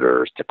for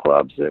amateurs to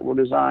clubs that were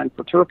designed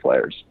for tour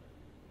players.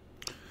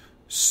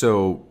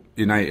 So,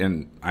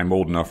 and I'm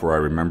old enough where I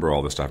remember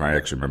all this stuff. I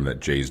actually remember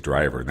that Jay's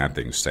driver, and that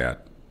thing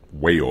sat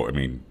way over. I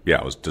mean,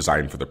 it was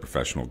designed for the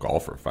professional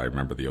golfer. If I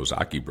remember the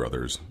Ozaki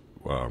brothers,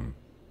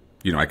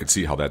 I could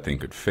see how that thing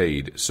could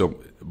fade. So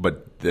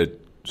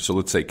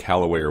let's say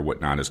Callaway or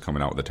whatnot is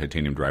coming out with a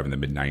titanium drive in the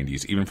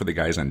mid-'90s. Even for the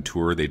guys on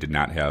tour, they did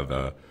not have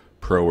a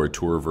pro or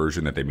tour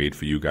version that they made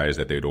for you guys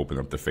that they'd open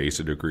up the face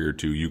a degree or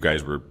two. You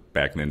guys were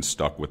back then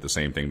stuck with the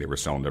same thing they were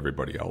selling to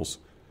everybody else.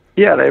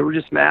 Yeah, they were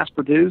just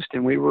mass-produced,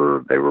 and they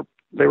were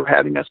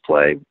having us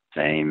play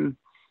same.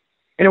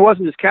 And it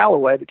wasn't just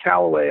Callaway. The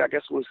Callaway, I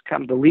guess, was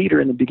kind of the leader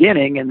in the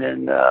beginning, and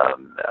then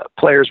some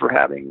players were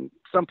having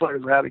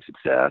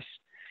success.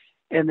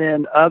 And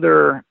then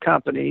other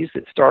companies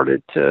that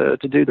started to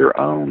do their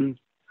own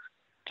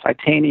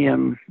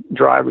titanium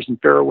drivers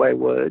and fairway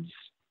woods.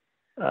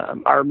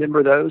 I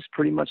remember those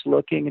pretty much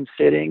looking and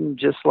sitting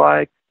just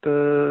like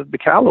the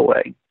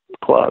Callaway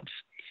clubs,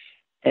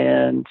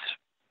 and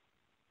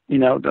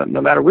no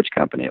matter which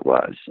company it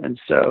was. And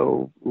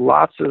so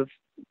lots of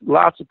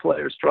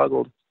players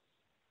struggled.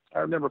 I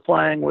remember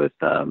playing with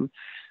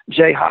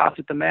Jay Haas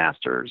at the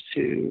Masters,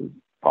 who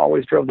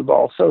always drove the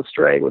ball so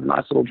straight with a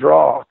nice little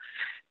draw,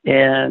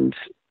 and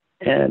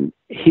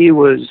he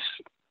would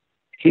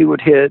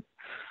hit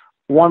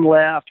one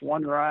left,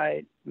 one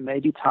right,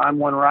 maybe time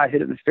one right,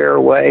 hit it in the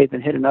fairway,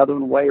 then hit another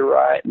one way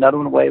right, another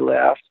one way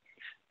left,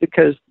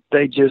 because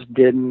they just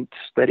didn't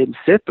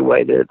sit the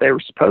way that they were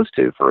supposed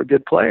to for a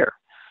good player.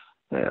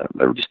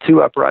 They were just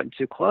too upright and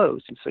too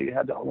close, and so you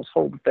had to almost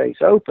hold the face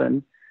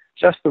open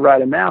just the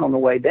right amount on the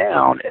way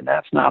down, and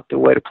that's not the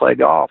way to play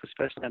golf,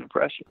 especially under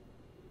pressure.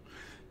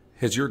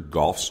 Has your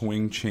golf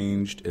swing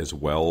changed as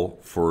well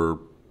for,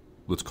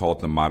 let's call it,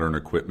 the modern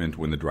equipment,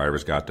 when the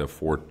drivers got to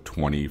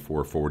 420,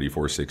 440,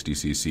 460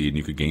 cc, and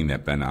you could gain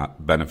that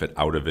benefit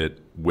out of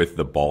it with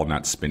the ball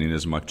not spinning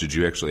as much? Did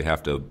you actually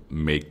have to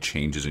make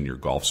changes in your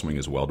golf swing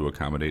as well to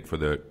accommodate for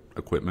the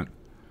equipment?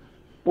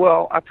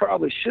 Well, I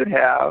probably should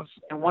have.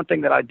 And one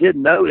thing that I did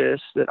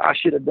notice that I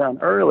should have done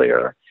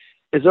earlier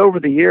is, over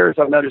the years,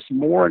 I've noticed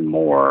more and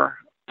more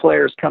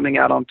players coming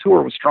out on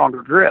tour with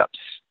stronger grips.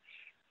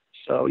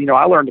 So,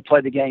 I learned to play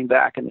the game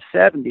back in the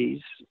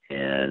 70s,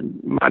 and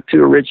my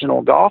two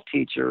original golf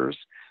teachers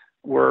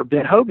were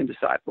Ben Hogan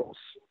disciples,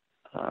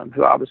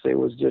 who obviously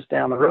was just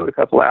down the road a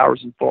couple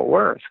hours in Fort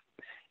Worth.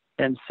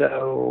 And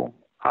so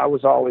I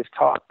was always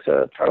taught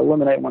to try to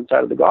eliminate one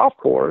side of the golf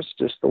course,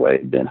 just the way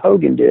Ben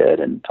Hogan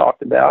did and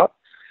talked about.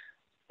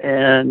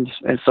 And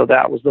so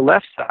that was the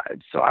left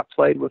side. So I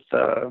played with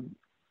a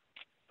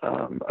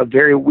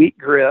very weak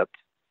grip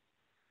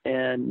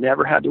and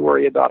never had to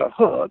worry about a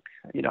hook.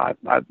 I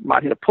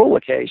might hit a pull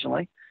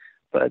occasionally,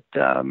 but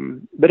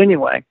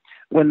anyway,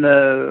 when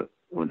the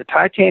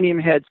titanium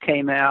heads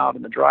came out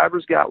and the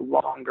drivers got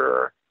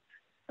longer,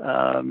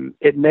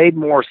 it made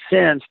more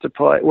sense to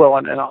play. Well,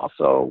 and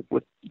also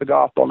with the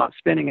golf ball not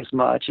spinning as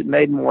much, it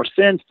made more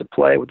sense to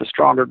play with a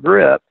stronger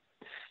grip,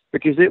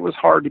 because it was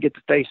hard to get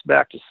the face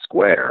back to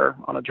square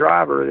on a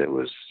driver that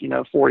was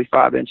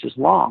 45 inches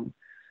long.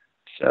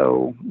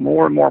 So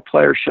more and more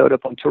players showed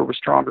up on tour with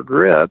stronger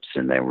grips,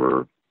 and they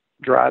were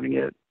driving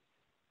it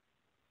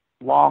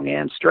long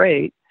and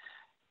straight.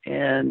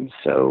 And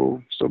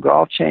so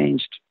golf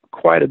changed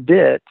quite a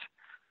bit,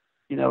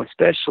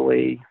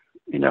 especially,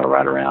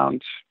 right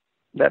around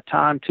that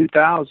time,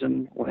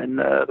 2000, when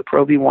the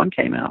Pro V1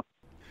 came out.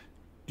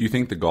 Do you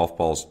think the golf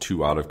ball's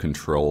too out of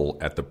control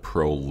at the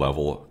pro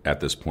level at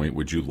this point?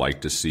 Would you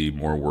like to see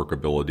more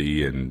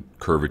workability and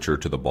curvature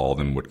to the ball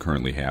than what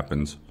currently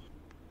happens?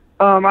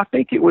 I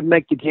think it would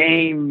make the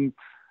game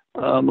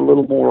a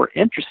little more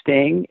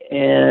interesting,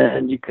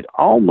 and you could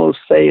almost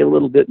say a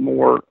little bit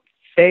more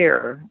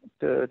fair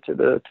to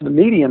the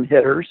medium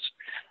hitters.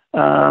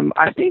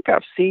 I think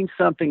I've seen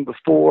something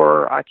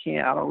before. I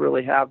don't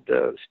really have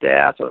the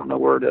stats. I don't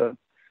know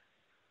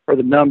or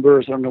the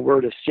numbers. I don't know where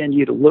to send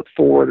you to look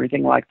for it or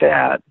anything like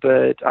that.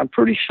 But I'm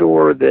pretty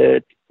sure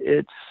that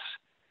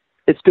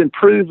it's been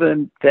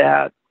proven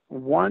that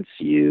once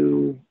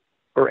you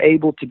are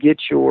able to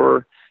get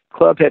your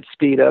club head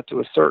speed up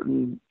to a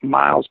certain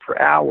miles per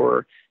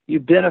hour, you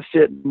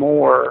benefit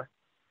more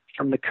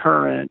from the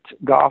current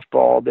golf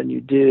ball than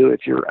you do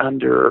if you're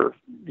under,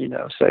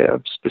 say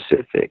a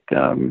specific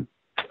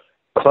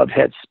club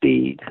head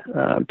speed,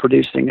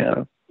 producing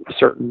a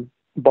certain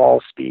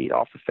ball speed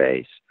off the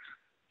face.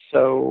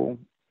 So,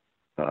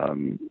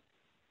 and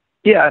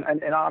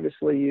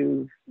obviously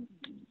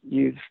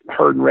you've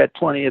heard and read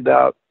plenty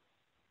about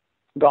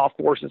golf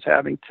courses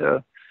having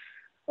to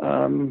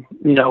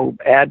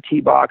add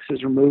tee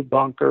boxes, remove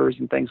bunkers,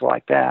 and things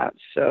like that.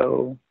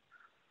 So,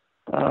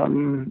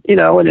 and in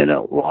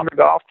longer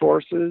golf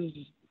courses,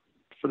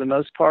 for the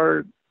most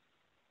part,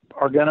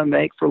 are going to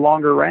make for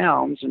longer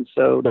rounds. And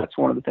so that's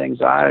one of the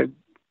things I,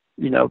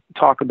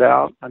 talk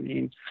about. I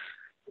mean,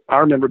 I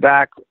remember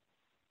back,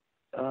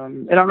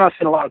 and I'm not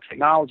saying a lot of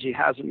technology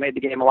hasn't made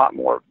the game a lot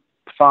more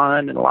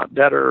fun and a lot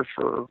better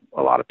for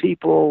a lot of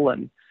people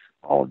and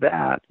all of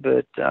that,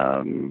 but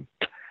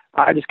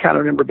I just kind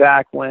of remember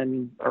back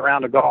when a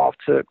round of golf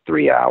took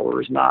 3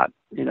 hours, not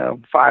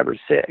 5 or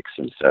 6.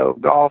 And so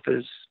golf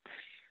has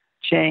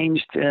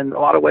changed in a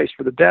lot of ways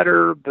for the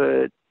better,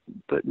 but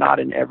not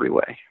in every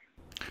way.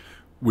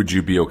 Would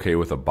you be okay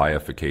with a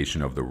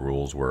bifurcation of the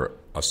rules where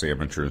us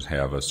amateurs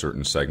have a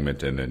certain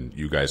segment and then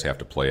you guys have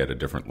to play at a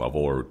different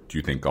level, or do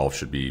you think golf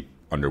should be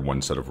under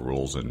one set of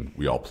rules and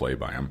we all play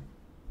by them?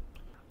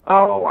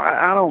 Oh,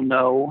 I don't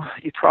know.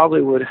 You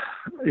probably would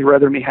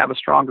rather me have a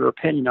stronger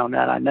opinion on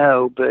that, I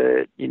know,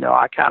 but,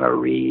 I kind of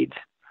read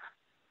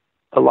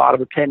a lot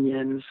of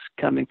opinions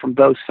coming from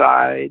both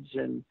sides,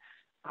 and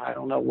I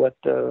don't know what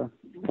the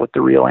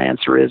real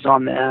answer is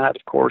on that.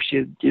 Of course,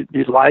 you'd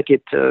like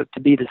it to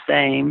be the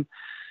same,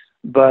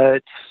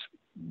 but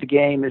the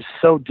game is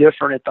so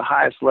different at the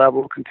highest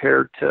level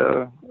compared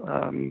to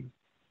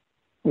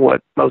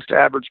what most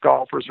average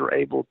golfers are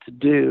able to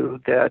do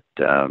that,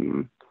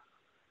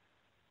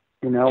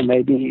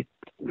 maybe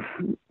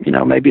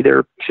maybe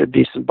there should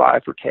be some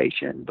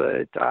bifurcation,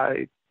 but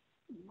I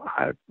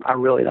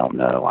really don't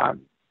know. I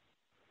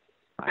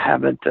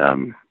haven't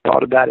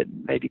thought about it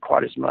maybe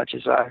quite as much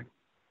as I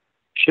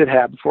should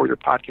have before your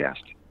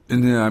podcast.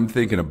 And then I'm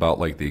thinking about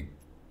like the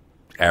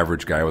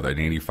average guy with an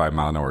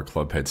 85-mile-an-hour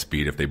club head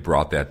speed. If they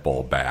brought that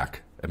ball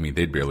back, I mean,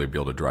 they'd barely be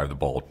able to drive the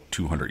ball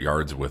 200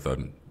 yards with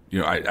a.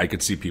 I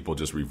could see people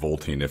just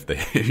revolting if they,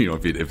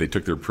 if they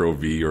took their Pro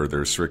V or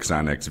their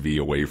Srixon XV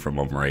away from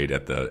them right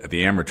at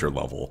the amateur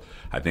level.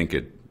 I think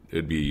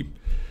it'd be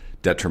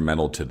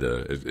detrimental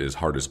to as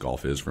hard as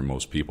golf is for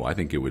most people. I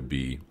think it would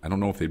be. I don't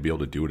know if they'd be able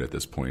to do it at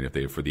this point.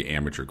 For the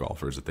amateur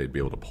golfers, if they'd be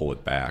able to pull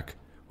it back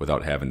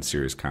without having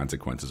serious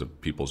consequences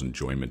of people's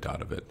enjoyment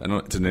out of it. I know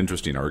it's an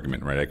interesting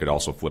argument, right? I could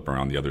also flip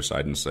around the other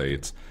side and say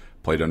it's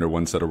played under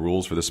one set of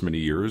rules for this many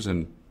years,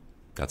 and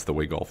that's the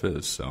way golf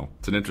is. So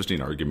it's an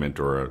interesting argument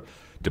or a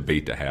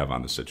debate to have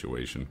on the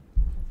situation.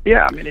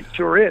 Yeah, I mean, it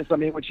sure is. I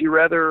mean, would you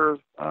rather,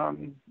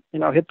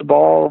 hit the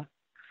ball,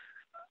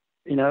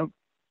 10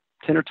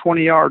 or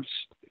 20 yards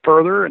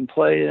further and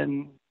play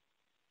in,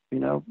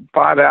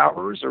 5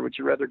 hours, or would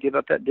you rather give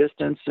up that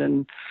distance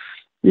and,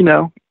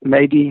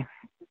 maybe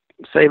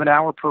save an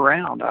hour per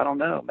round? I don't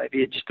know.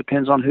 Maybe it just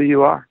depends on who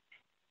you are.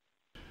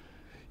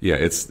 Yeah,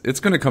 it's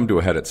going to come to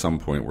a head at some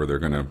point where they're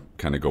going to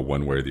kind of go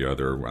one way or the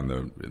other on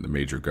the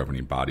major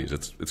governing bodies.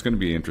 It's going to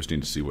be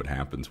interesting to see what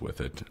happens with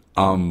it.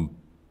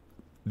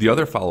 The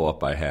other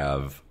follow-up I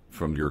have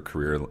from your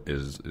career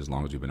is, as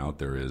long as you've been out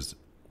there, is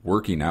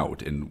working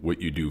out and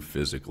what you do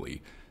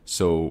physically.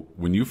 So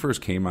when you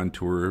first came on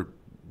tour,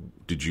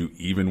 did you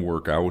even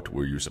work out?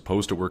 Were you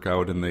supposed to work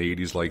out in the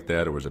 80s like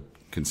that, or was it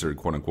considered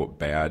quote-unquote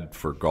bad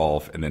for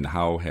golf? And then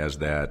how has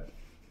that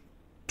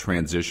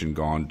transition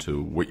gone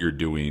to what you're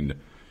doing,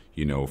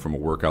 from a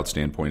workout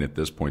standpoint at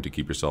this point to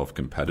keep yourself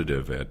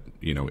competitive at,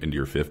 into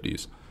your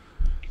 50s?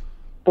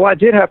 Well, I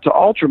did have to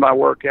alter my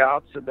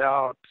workouts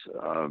about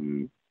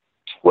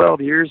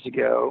 12 years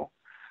ago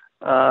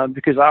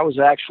because I was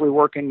actually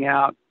working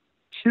out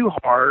too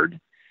hard,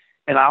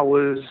 and I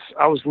was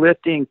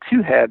lifting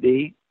too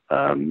heavy,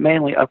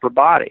 mainly upper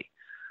body.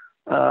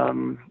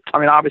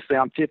 Obviously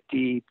I'm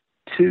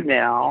 52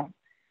 now,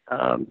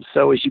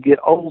 so as you get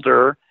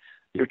older,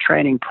 your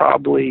training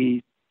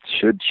probably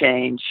should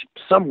change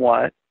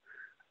somewhat,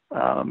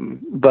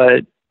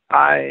 but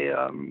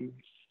I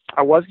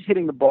wasn't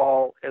hitting the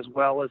ball as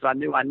well as I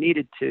knew I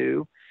needed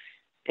to,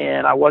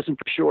 and I wasn't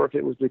for sure if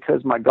it was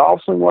because my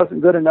golf swing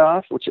wasn't good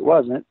enough, which it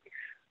wasn't,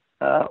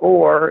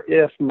 or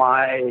if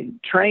my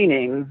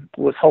training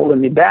was holding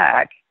me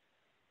back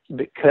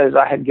because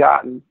I had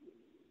gotten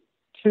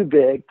too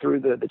big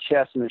through the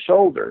chest and the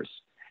shoulders.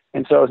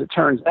 And so as it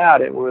turns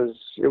out, it was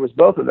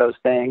both of those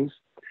things.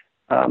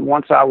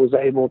 Once I was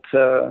able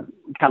to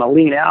kind of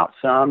lean out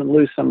some and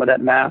lose some of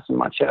that mass in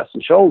my chest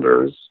and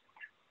shoulders,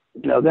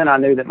 then I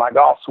knew that my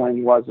golf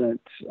swing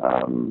wasn't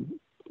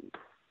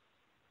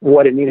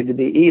what it needed to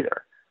be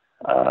either.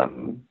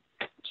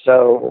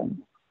 So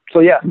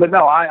yeah, but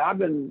no, I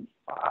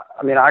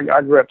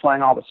grew up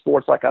playing all the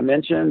sports like I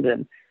mentioned,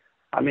 and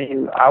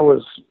we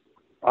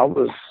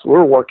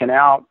were working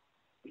out,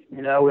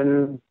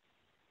 in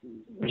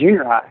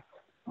junior high,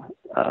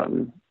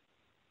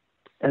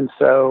 and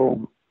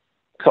so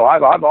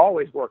I've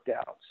always worked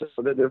out. So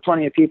there are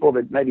plenty of people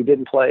that maybe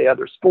didn't play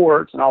other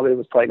sports and all they did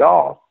was play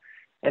golf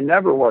and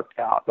never worked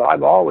out. But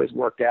I've always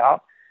worked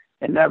out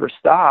and never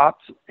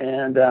stopped.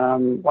 And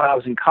when I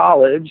was in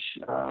college,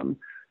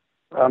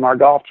 our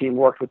golf team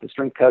worked with the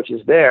strength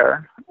coaches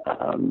there,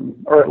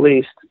 or at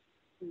least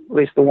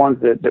the ones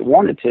that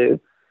wanted to.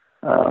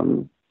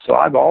 So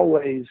I've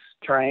always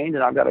trained,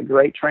 and I've got a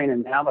great trainer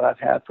now that I've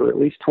had for at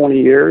least 20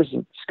 years,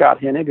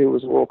 Scott Hennig, who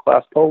was a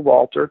world-class pole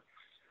vaulter.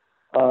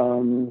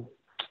 And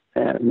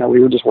we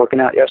were just working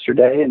out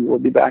yesterday, and we'll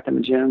be back in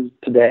the gym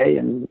today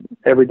and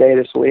every day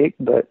this week.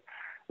 But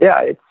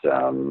yeah,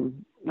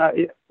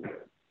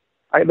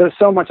 there's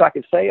so much I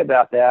could say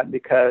about that,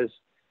 because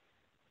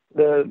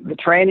the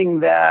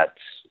training that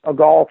a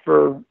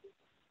golfer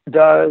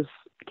does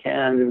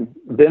can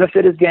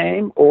benefit his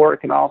game, or it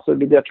can also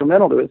be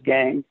detrimental to his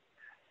game.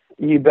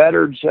 You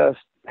better just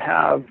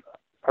have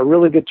a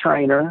really good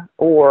trainer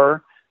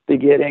or be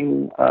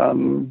getting,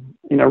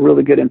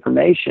 really good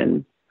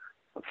information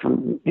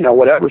from,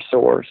 whatever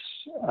source.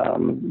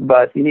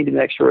 But you need to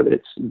make sure that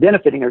it's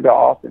benefiting your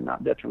golf and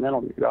not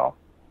detrimental to your golf.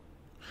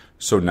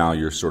 So now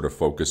you're sort of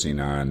focusing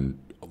on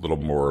a little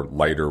more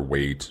lighter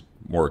weight,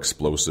 more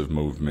explosive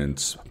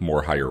movements,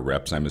 more higher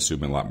reps, I'm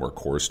assuming, a lot more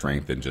core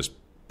strength than just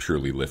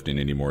purely lifting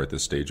anymore at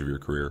this stage of your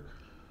career?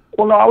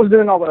 Well, no, I was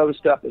doing all the other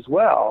stuff as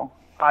well.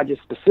 I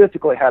just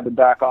specifically had to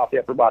back off the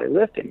upper body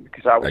lifting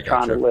because I was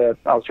trying to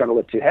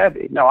lift too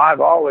heavy. No, I've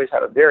always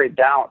had a very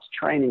balanced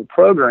training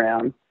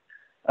program,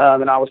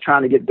 and I was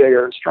trying to get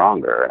bigger and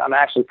stronger. And I'm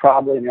actually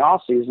probably in the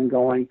off season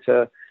going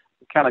to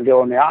kind of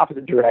go in the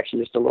opposite direction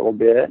just a little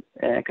bit,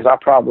 because I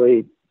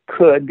probably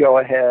could go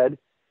ahead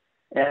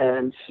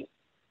and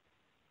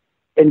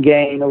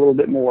gain a little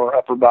bit more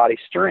upper body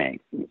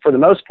strength. For the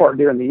most part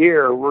during the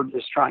year, we're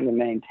just trying to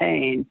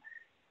maintain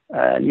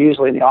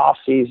Usually in the off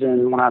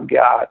season, when I've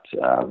got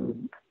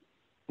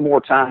more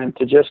time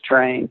to just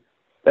train,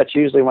 that's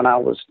usually when I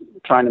was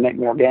trying to make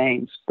more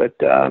gains. But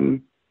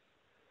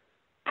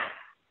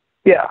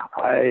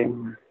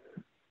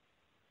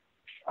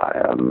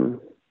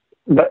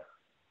but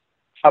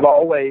I've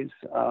always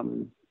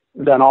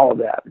done all of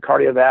that: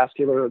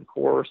 cardiovascular, the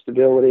core,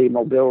 stability,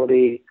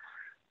 mobility,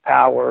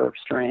 power,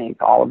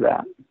 strength, all of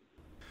that.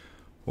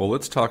 Well,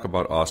 let's talk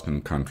about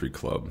Austin Country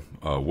Club.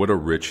 What a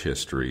rich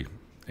history.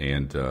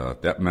 And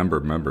that member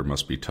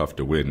must be tough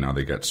to win. Now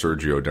they got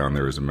Sergio down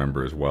there as a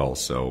member as well.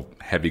 So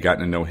have you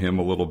gotten to know him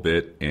a little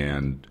bit?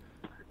 And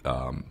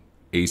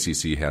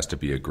ACC has to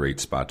be a great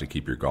spot to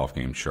keep your golf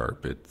game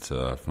sharp. It's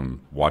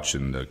from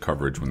watching the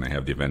coverage when they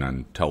have the event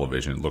on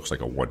television, it looks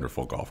like a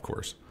wonderful golf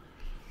course.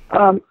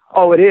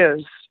 It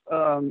is.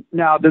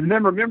 Now, the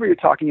member you're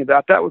talking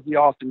about, that was the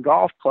Austin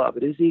Golf Club.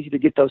 It is easy to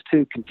get those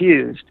two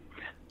confused.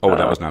 Oh,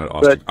 that was not at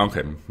Austin.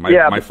 Okay,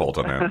 my fault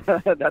on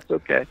that. That's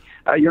okay.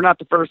 You're not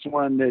the first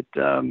one that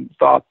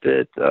thought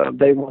that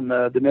they won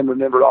the member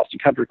at Austin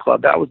Country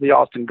Club. That was the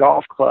Austin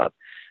Golf Club.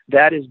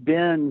 That is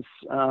Ben's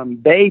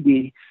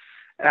baby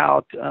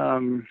out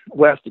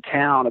west of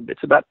town.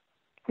 It's about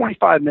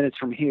 25 minutes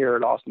from here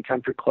at Austin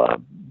Country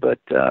Club, but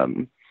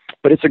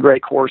it's a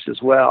great course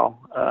as well.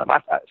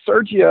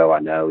 Sergio, I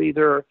know,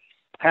 either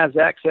has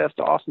access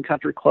to Austin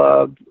Country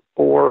Club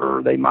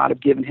or they might have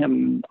given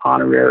him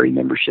honorary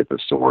membership of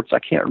sorts. I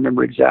can't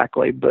remember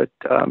exactly, but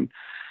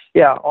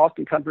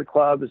Austin Country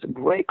Club is a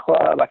great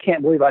club. I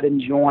can't believe I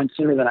didn't join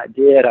sooner than I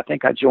did. I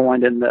think I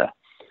joined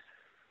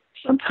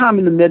sometime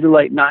in the mid to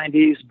late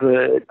 90s,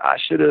 but I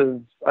should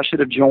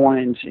have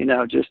joined,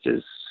 just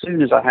as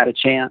soon as I had a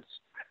chance.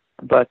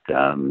 But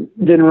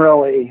didn't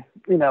really,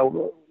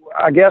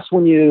 I guess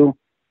when you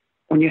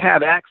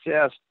have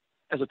access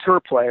as a tour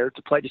player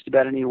to play just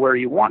about anywhere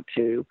you want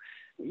to,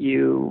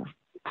 you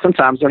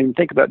sometimes don't even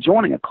think about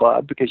joining a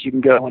club because you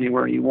can go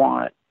anywhere you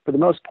want for the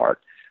most part.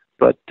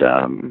 But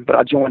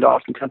I joined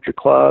Austin Country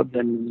Club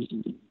in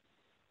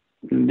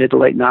mid to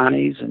late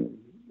 90s and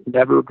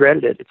never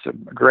regretted it. It's a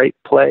great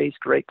place,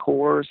 great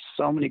course,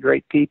 so many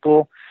great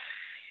people,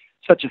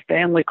 such a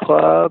family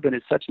club, and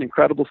it's such an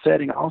incredible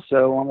setting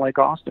also on Lake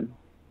Austin.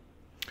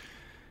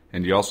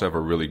 And you also have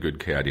a really good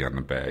caddy on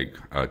the bag,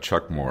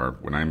 Chuck Moore.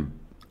 When I'm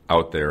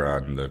out there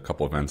on the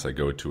couple events I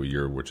go to a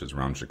year, which is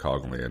around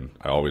Chicagoland,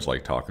 I always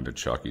like talking to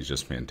Chuck. He's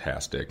just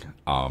fantastic.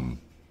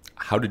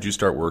 How did you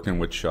start working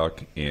with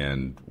Chuck,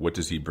 and what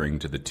does he bring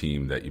to the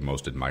team that you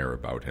most admire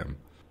about him?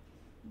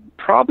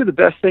 Probably the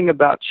best thing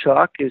about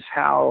Chuck is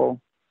how,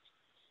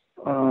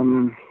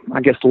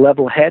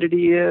 level-headed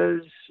he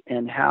is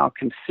and how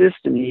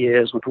consistent he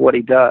is with what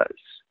he does.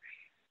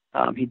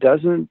 He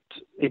doesn't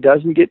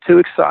get too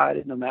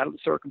excited no matter the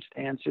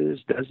circumstances,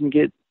 doesn't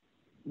get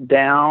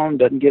down,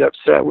 doesn't get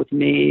upset with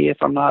me if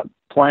I'm not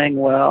playing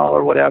well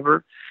or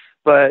whatever.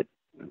 But,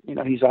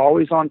 he's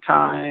always on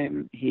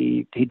time.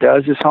 He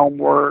does his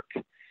homework,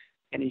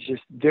 and he's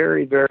just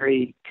very,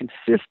 very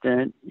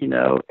consistent,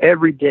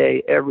 every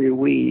day, every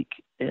week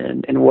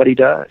in what he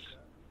does.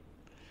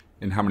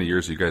 And how many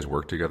years do you guys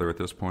work together at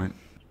this point?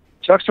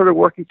 Chuck started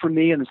working for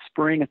me in the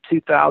spring of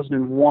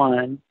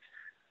 2001.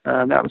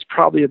 That was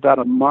probably about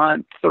a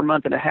month or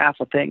month and a half,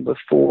 I think,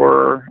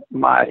 before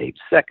my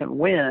second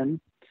win,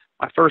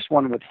 my first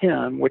one with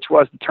him, which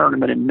was the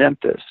tournament in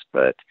Memphis.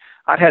 But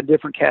I'd had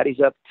different caddies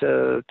up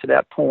to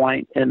that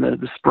point in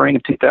the spring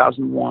of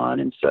 2001.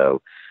 And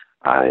so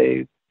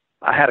I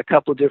had a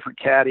couple of different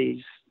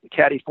caddy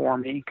for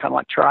me, kind of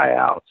like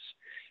tryouts.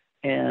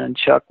 And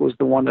Chuck was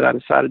the one that I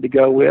decided to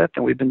go with,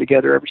 and we've been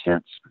together ever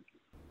since.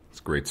 It's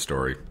a great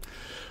story.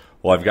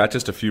 Well, I've got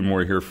just a few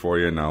more here for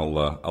you, and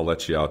I'll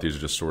let you out. These are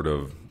just sort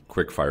of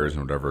quick fires,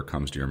 and whatever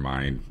comes to your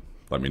mind,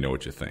 let me know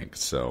what you think.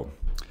 So,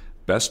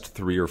 best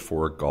 3 or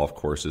 4 golf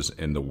courses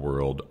in the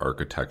world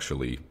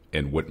architecturally,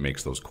 and what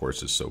makes those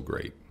courses so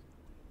great?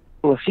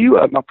 Well, a few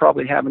of them I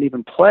probably haven't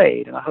even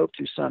played, and I hope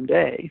to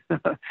someday.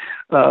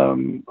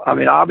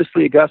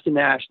 Obviously Augusta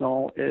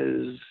National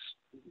is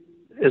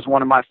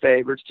one of my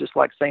favorites, just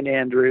like St.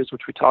 Andrews,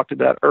 which we talked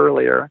about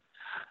earlier.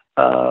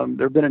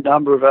 There have been a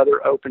number of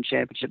other Open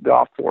Championship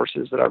golf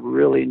courses that I've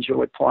really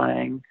enjoyed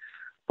playing,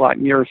 like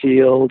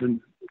Muirfield and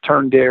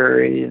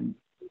Turnberry and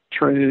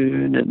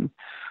Troon and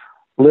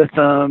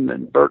Lytham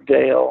and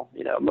Birkdale.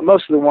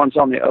 Most of the ones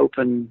on the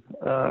Open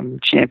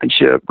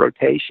Championship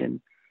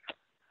rotation.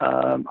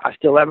 I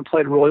still haven't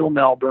played Royal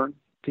Melbourne.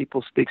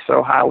 People speak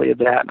so highly of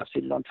that, and I've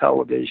seen it on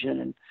television,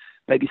 and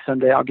maybe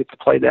someday I'll get to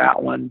play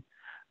that one.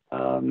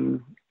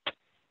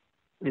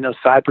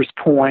 Cypress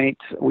Point,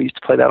 we used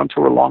to play that on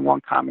tour a long, long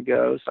time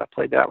ago, so I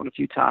played that one a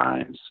few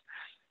times.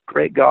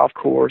 Great golf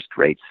course,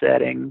 great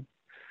setting.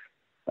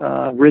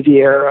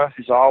 Riviera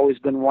has always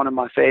been one of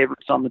my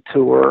favorites on the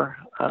tour.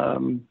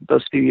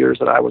 Those few years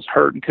that I was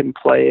hurt and couldn't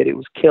play it, it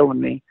was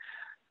killing me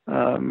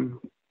to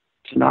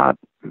not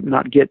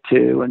get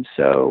to. And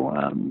so,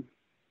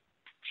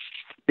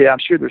 I'm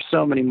sure there's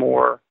so many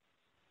more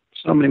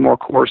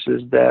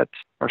courses that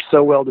are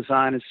so well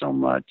designed and so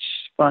much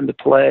fun to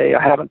play.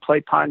 I haven't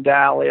played Pine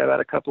Valley. I've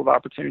had a couple of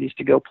opportunities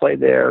to go play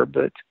there,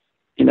 but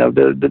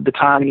the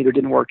timing either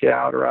didn't work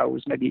out or I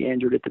was maybe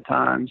injured at the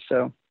time.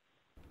 So,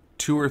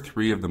 2 or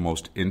 3 of the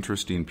most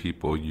interesting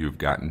people you've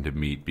gotten to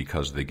meet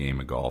because of the game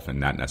of golf, and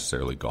not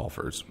necessarily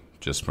golfers,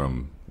 just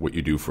from what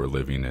you do for a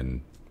living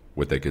and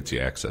what that gets you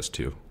access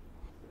to.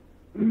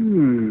 I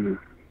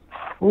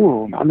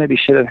maybe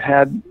should have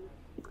had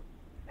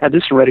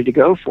this ready to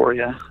go for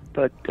you,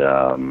 but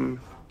Well,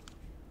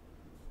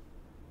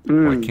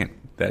 I can't.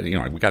 That we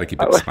got to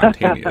keep it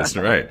spontaneous,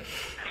 right?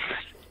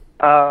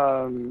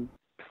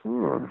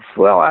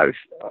 Well,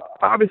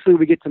 obviously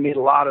we get to meet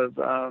a lot of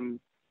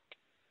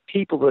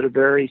people that are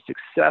very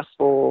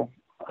successful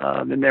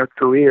in their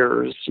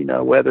careers,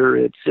 whether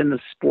it's in the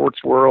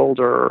sports world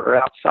or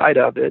outside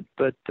of it.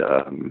 But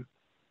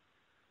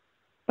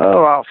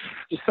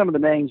just some of the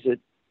names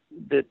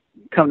that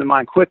come to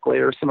mind quickly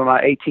are some of my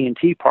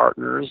AT&T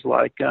partners,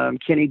 like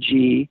Kenny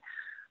G.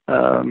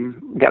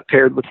 Got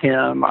paired with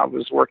him. I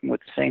was working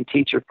with the same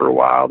teacher for a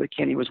while that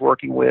Kenny was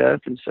working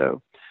with, and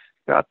so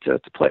got to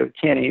play with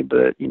Kenny.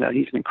 But he's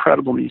an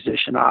incredible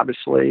musician,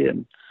 obviously,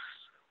 and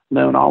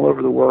known all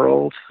over the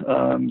world.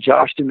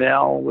 Josh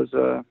Duhamel was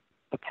a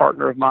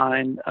partner of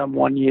mine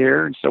 1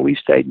 year, and so we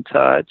stayed in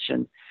touch,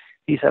 and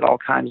he's had all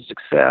kinds of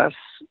success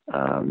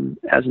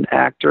as an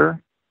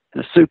actor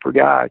and a super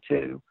guy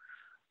too.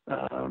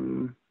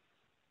 I'm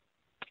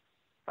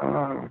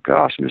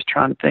just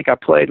trying to think. I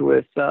played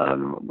with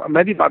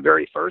maybe my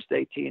very first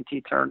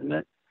AT&T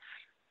tournament.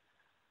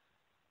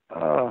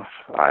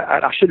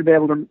 I should have been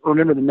able to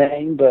remember the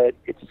name, but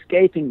it's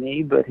escaping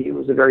me. But he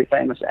was a very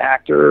famous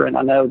actor, and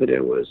I know that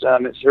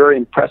it's very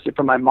impressive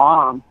for my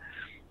mom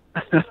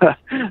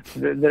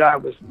that I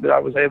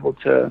was able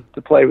to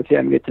play with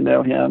him and get to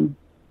know him.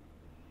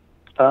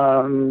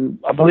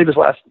 I believe his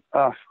last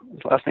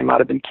name might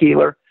have been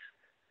Keeler.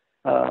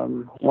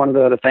 One of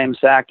the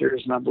famous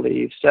actors, and I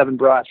believe 7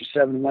 Brides for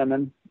 7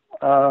 Women.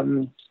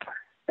 And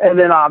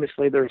then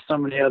obviously there's so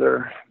many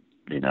other,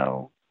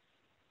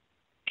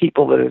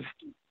 people that have,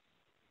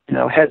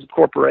 heads of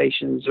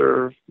corporations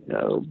or,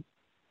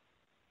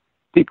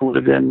 people that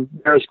have been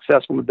very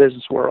successful in the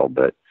business world.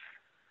 But,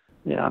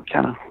 I'm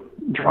kind of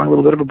drawing a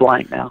little bit of a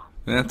blank now.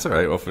 That's all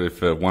right. Well,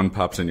 if one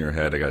pops in your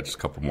head, I got just a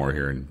couple more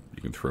here, and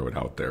you can throw it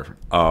out there.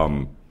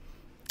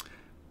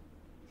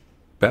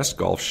 Best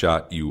golf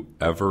shot you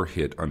ever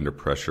hit under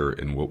pressure,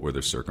 and what were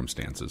the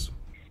circumstances?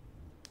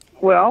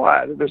 Well,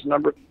 there's a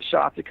number of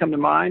shots that come to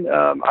mind.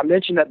 I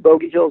mentioned that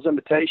Bogey Hills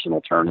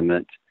Invitational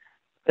Tournament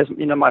as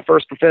my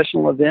first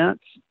professional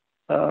event.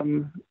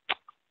 I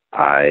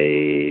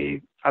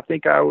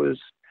think I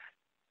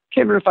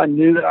can't remember if I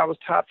knew that I was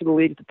top for the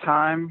league at the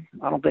time.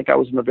 I don't think I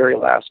was in the very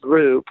last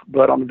group,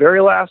 but on the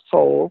very last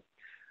hole,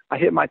 I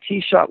hit my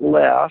tee shot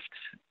left,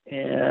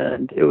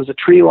 and it was a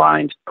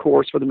tree-lined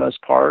course for the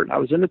most part. I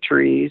was in the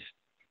trees.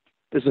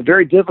 It was a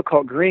very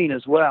difficult green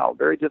as well,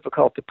 very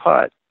difficult to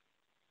putt,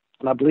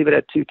 and I believe it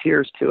had 2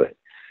 tiers to it.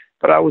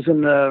 But I was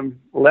in the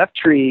left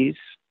trees.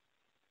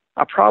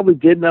 I probably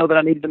did know that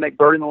I needed to make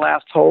birdie in the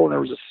last hole, and there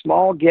was a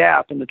small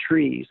gap in the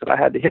trees that I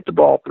had to hit the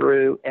ball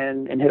through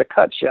and hit a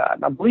cut shot.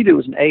 And I believe it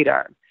was an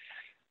 8-iron.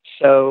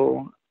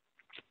 So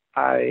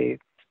I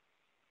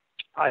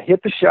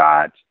hit the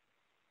shot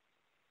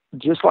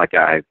just like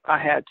I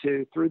had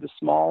to, through the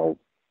small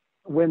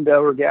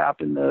window or gap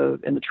in the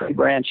tree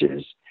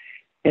branches.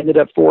 Ended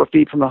up 4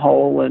 feet from the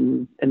hole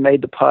and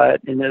made the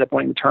putt. Ended up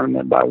winning the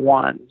tournament by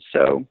 1.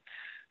 So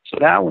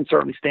that one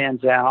certainly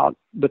stands out.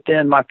 But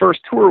then my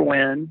first tour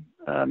win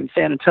in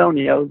San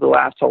Antonio, the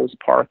last hole was a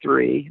par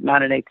 3.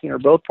 9 and 18 are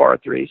both par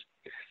 3s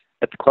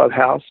at the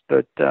clubhouse.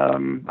 But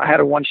I had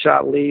a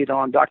 1-shot lead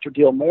on Dr.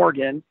 Gil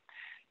Morgan,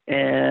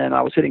 and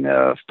I was hitting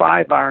a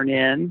 5-iron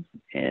in,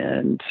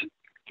 and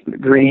the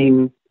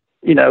green,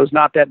 is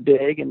not that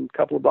big and a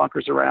couple of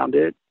bunkers around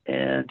it.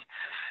 And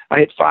I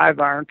hit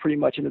 5-iron pretty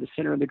much into the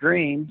center of the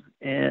green,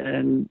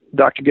 and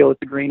Dr. Gill hit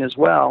the green as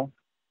well.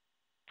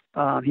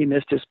 He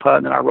missed his putt,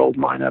 and then I rolled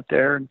mine up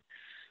there and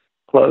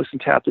close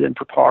and tapped it in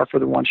for par for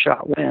the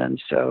 1-shot win.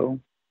 So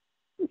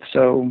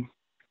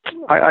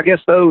I guess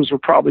those were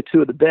probably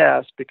 2 of the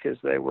best because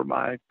they were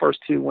my first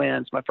 2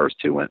 wins. My first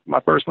one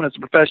as a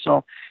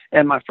professional,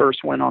 and my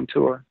first win on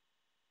tour.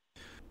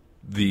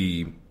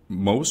 The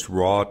most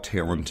raw,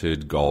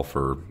 talented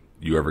golfer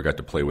you ever got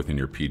to play with in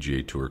your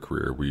PGA Tour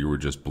career, where you were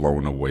just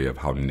blown away of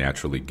how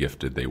naturally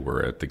gifted they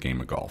were at the game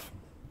of golf?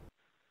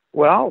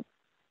 Well,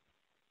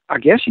 I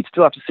guess you'd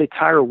still have to say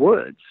Tiger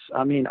Woods.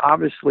 I mean,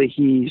 obviously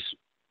he's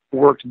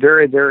worked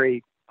very,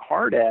 very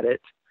hard at it,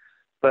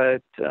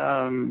 but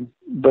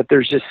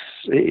there's just,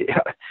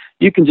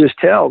 you can just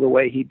tell the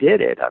way he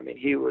did it. I mean,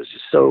 he was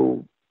just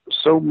so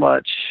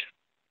much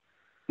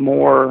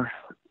more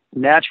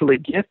naturally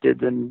gifted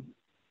than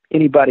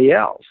anybody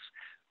else.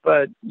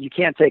 But you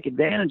can't take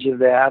advantage of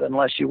that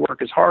unless you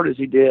work as hard as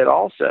he did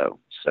also.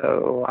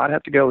 So I'd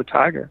have to go with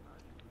Tiger.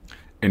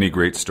 Any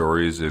great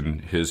stories in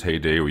his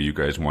heyday where you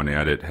guys went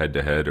at it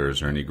head-to-head, or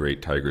is there any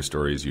great Tiger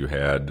stories you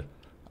had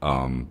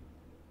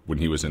when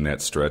he was in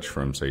that stretch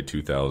from, say,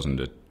 2000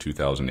 to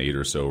 2008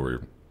 or so,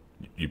 where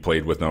you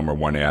played with him or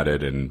won at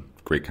it and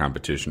great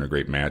competition or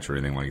great match or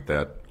anything like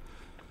that?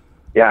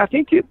 Yeah, I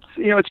think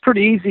it's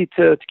pretty easy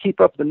to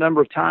keep up the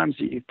number of times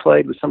that you've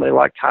played with somebody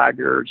like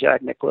Tiger or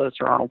Jack Nicklaus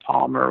or Arnold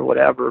Palmer or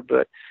whatever.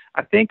 But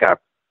I think I'm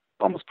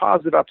almost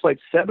positive I played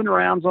 7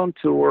 rounds on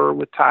tour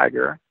with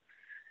Tiger.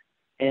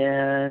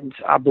 And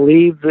I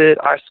believe that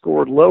I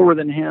scored lower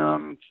than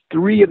him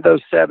 3 of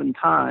those 7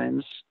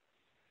 times.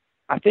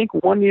 I think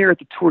one year at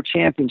the Tour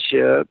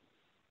Championship,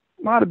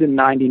 might have been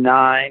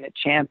 99 at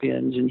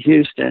Champions in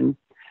Houston.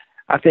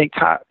 I think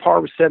par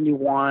was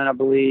 71, I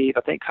believe.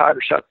 I think Tiger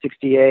shot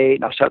 68,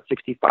 and I shot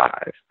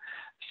 65.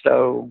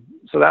 So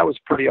that was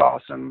pretty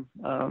awesome.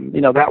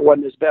 That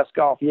wasn't his best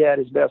golf yet.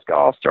 His best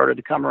golf started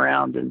to come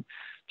around in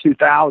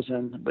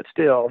 2000, but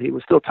still, he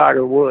was still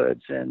Tiger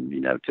Woods. And,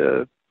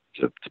 to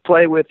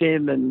play with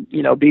him and,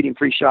 beat him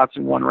 3 shots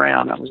in 1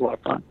 round, that was a lot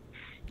of fun.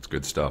 It's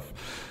good stuff.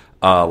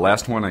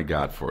 Last one I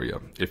got for you.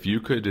 If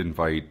you could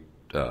invite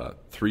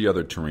 3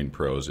 other touring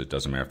pros, it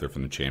doesn't matter if they're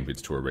from the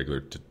Champions Tour, regular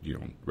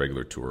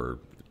tour,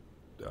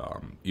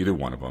 either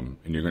one of them,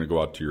 and you're going to go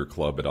out to your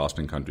club at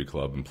Austin Country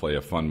Club and play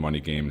a fun money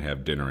game and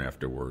have dinner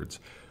afterwards,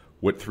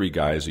 what 3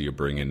 guys are you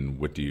bringing?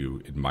 What do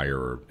you admire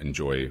or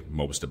enjoy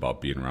most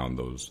about being around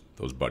those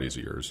buddies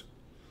of yours?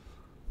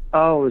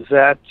 Oh, is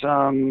that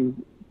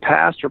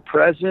past or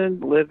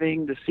present,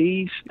 living,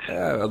 deceased?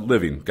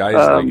 Living guys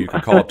that you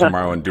can call up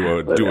tomorrow and do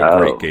a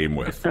great game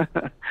with.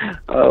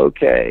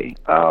 Okay.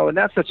 Oh, and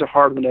that's such a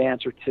hard one to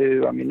answer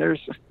too. I mean,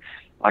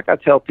 like I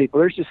tell people,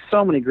 there's just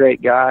so many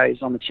great guys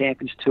on the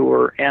Champions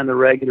Tour and the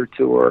regular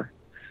tour.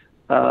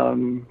 I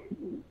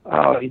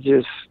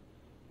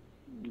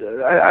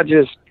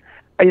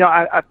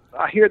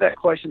hear that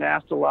question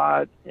asked a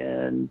lot,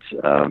 and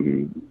I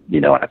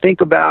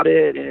think about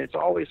it, and it's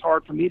always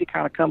hard for me to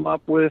kind of come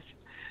up with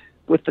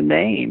the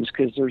names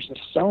because there's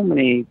just so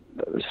many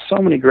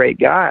great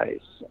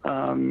guys.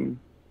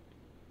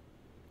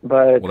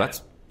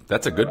 But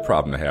that's a good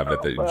problem to have,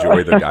 that they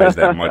enjoy the guys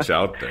that much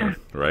out there,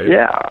 right?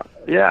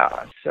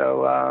 Yeah.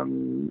 So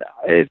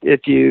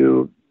if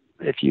you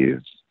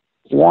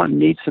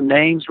need some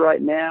names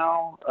right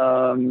now,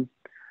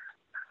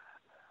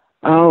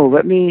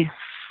 let me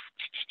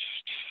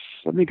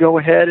go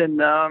ahead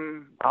and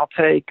I'll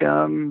take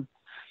Kite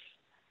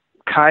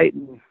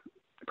and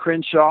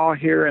Crenshaw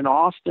here in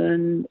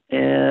Austin,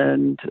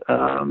 and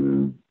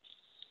I'll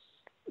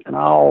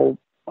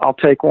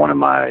take one of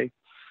my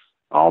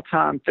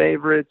all-time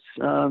favorites,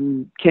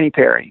 Kenny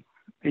Perry.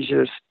 He's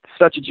just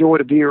such a joy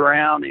to be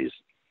around. He's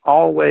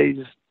always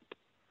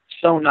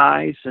so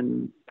nice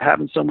and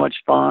having so much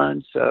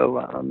fun. So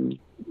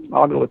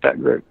I'll go with that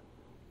group.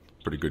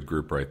 Pretty good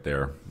group right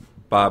there.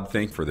 Bob,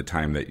 thank you for the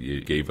time that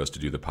you gave us to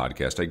do the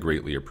podcast. I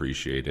greatly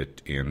appreciate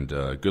it, and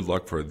good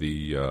luck for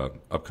the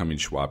upcoming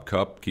Schwab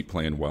Cup. Keep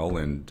playing well,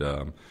 and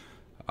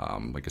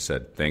like I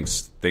said,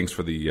 thanks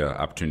for the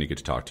opportunity to get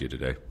to talk to you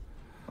today.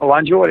 Oh, I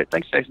enjoyed it.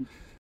 Thanks, Jason.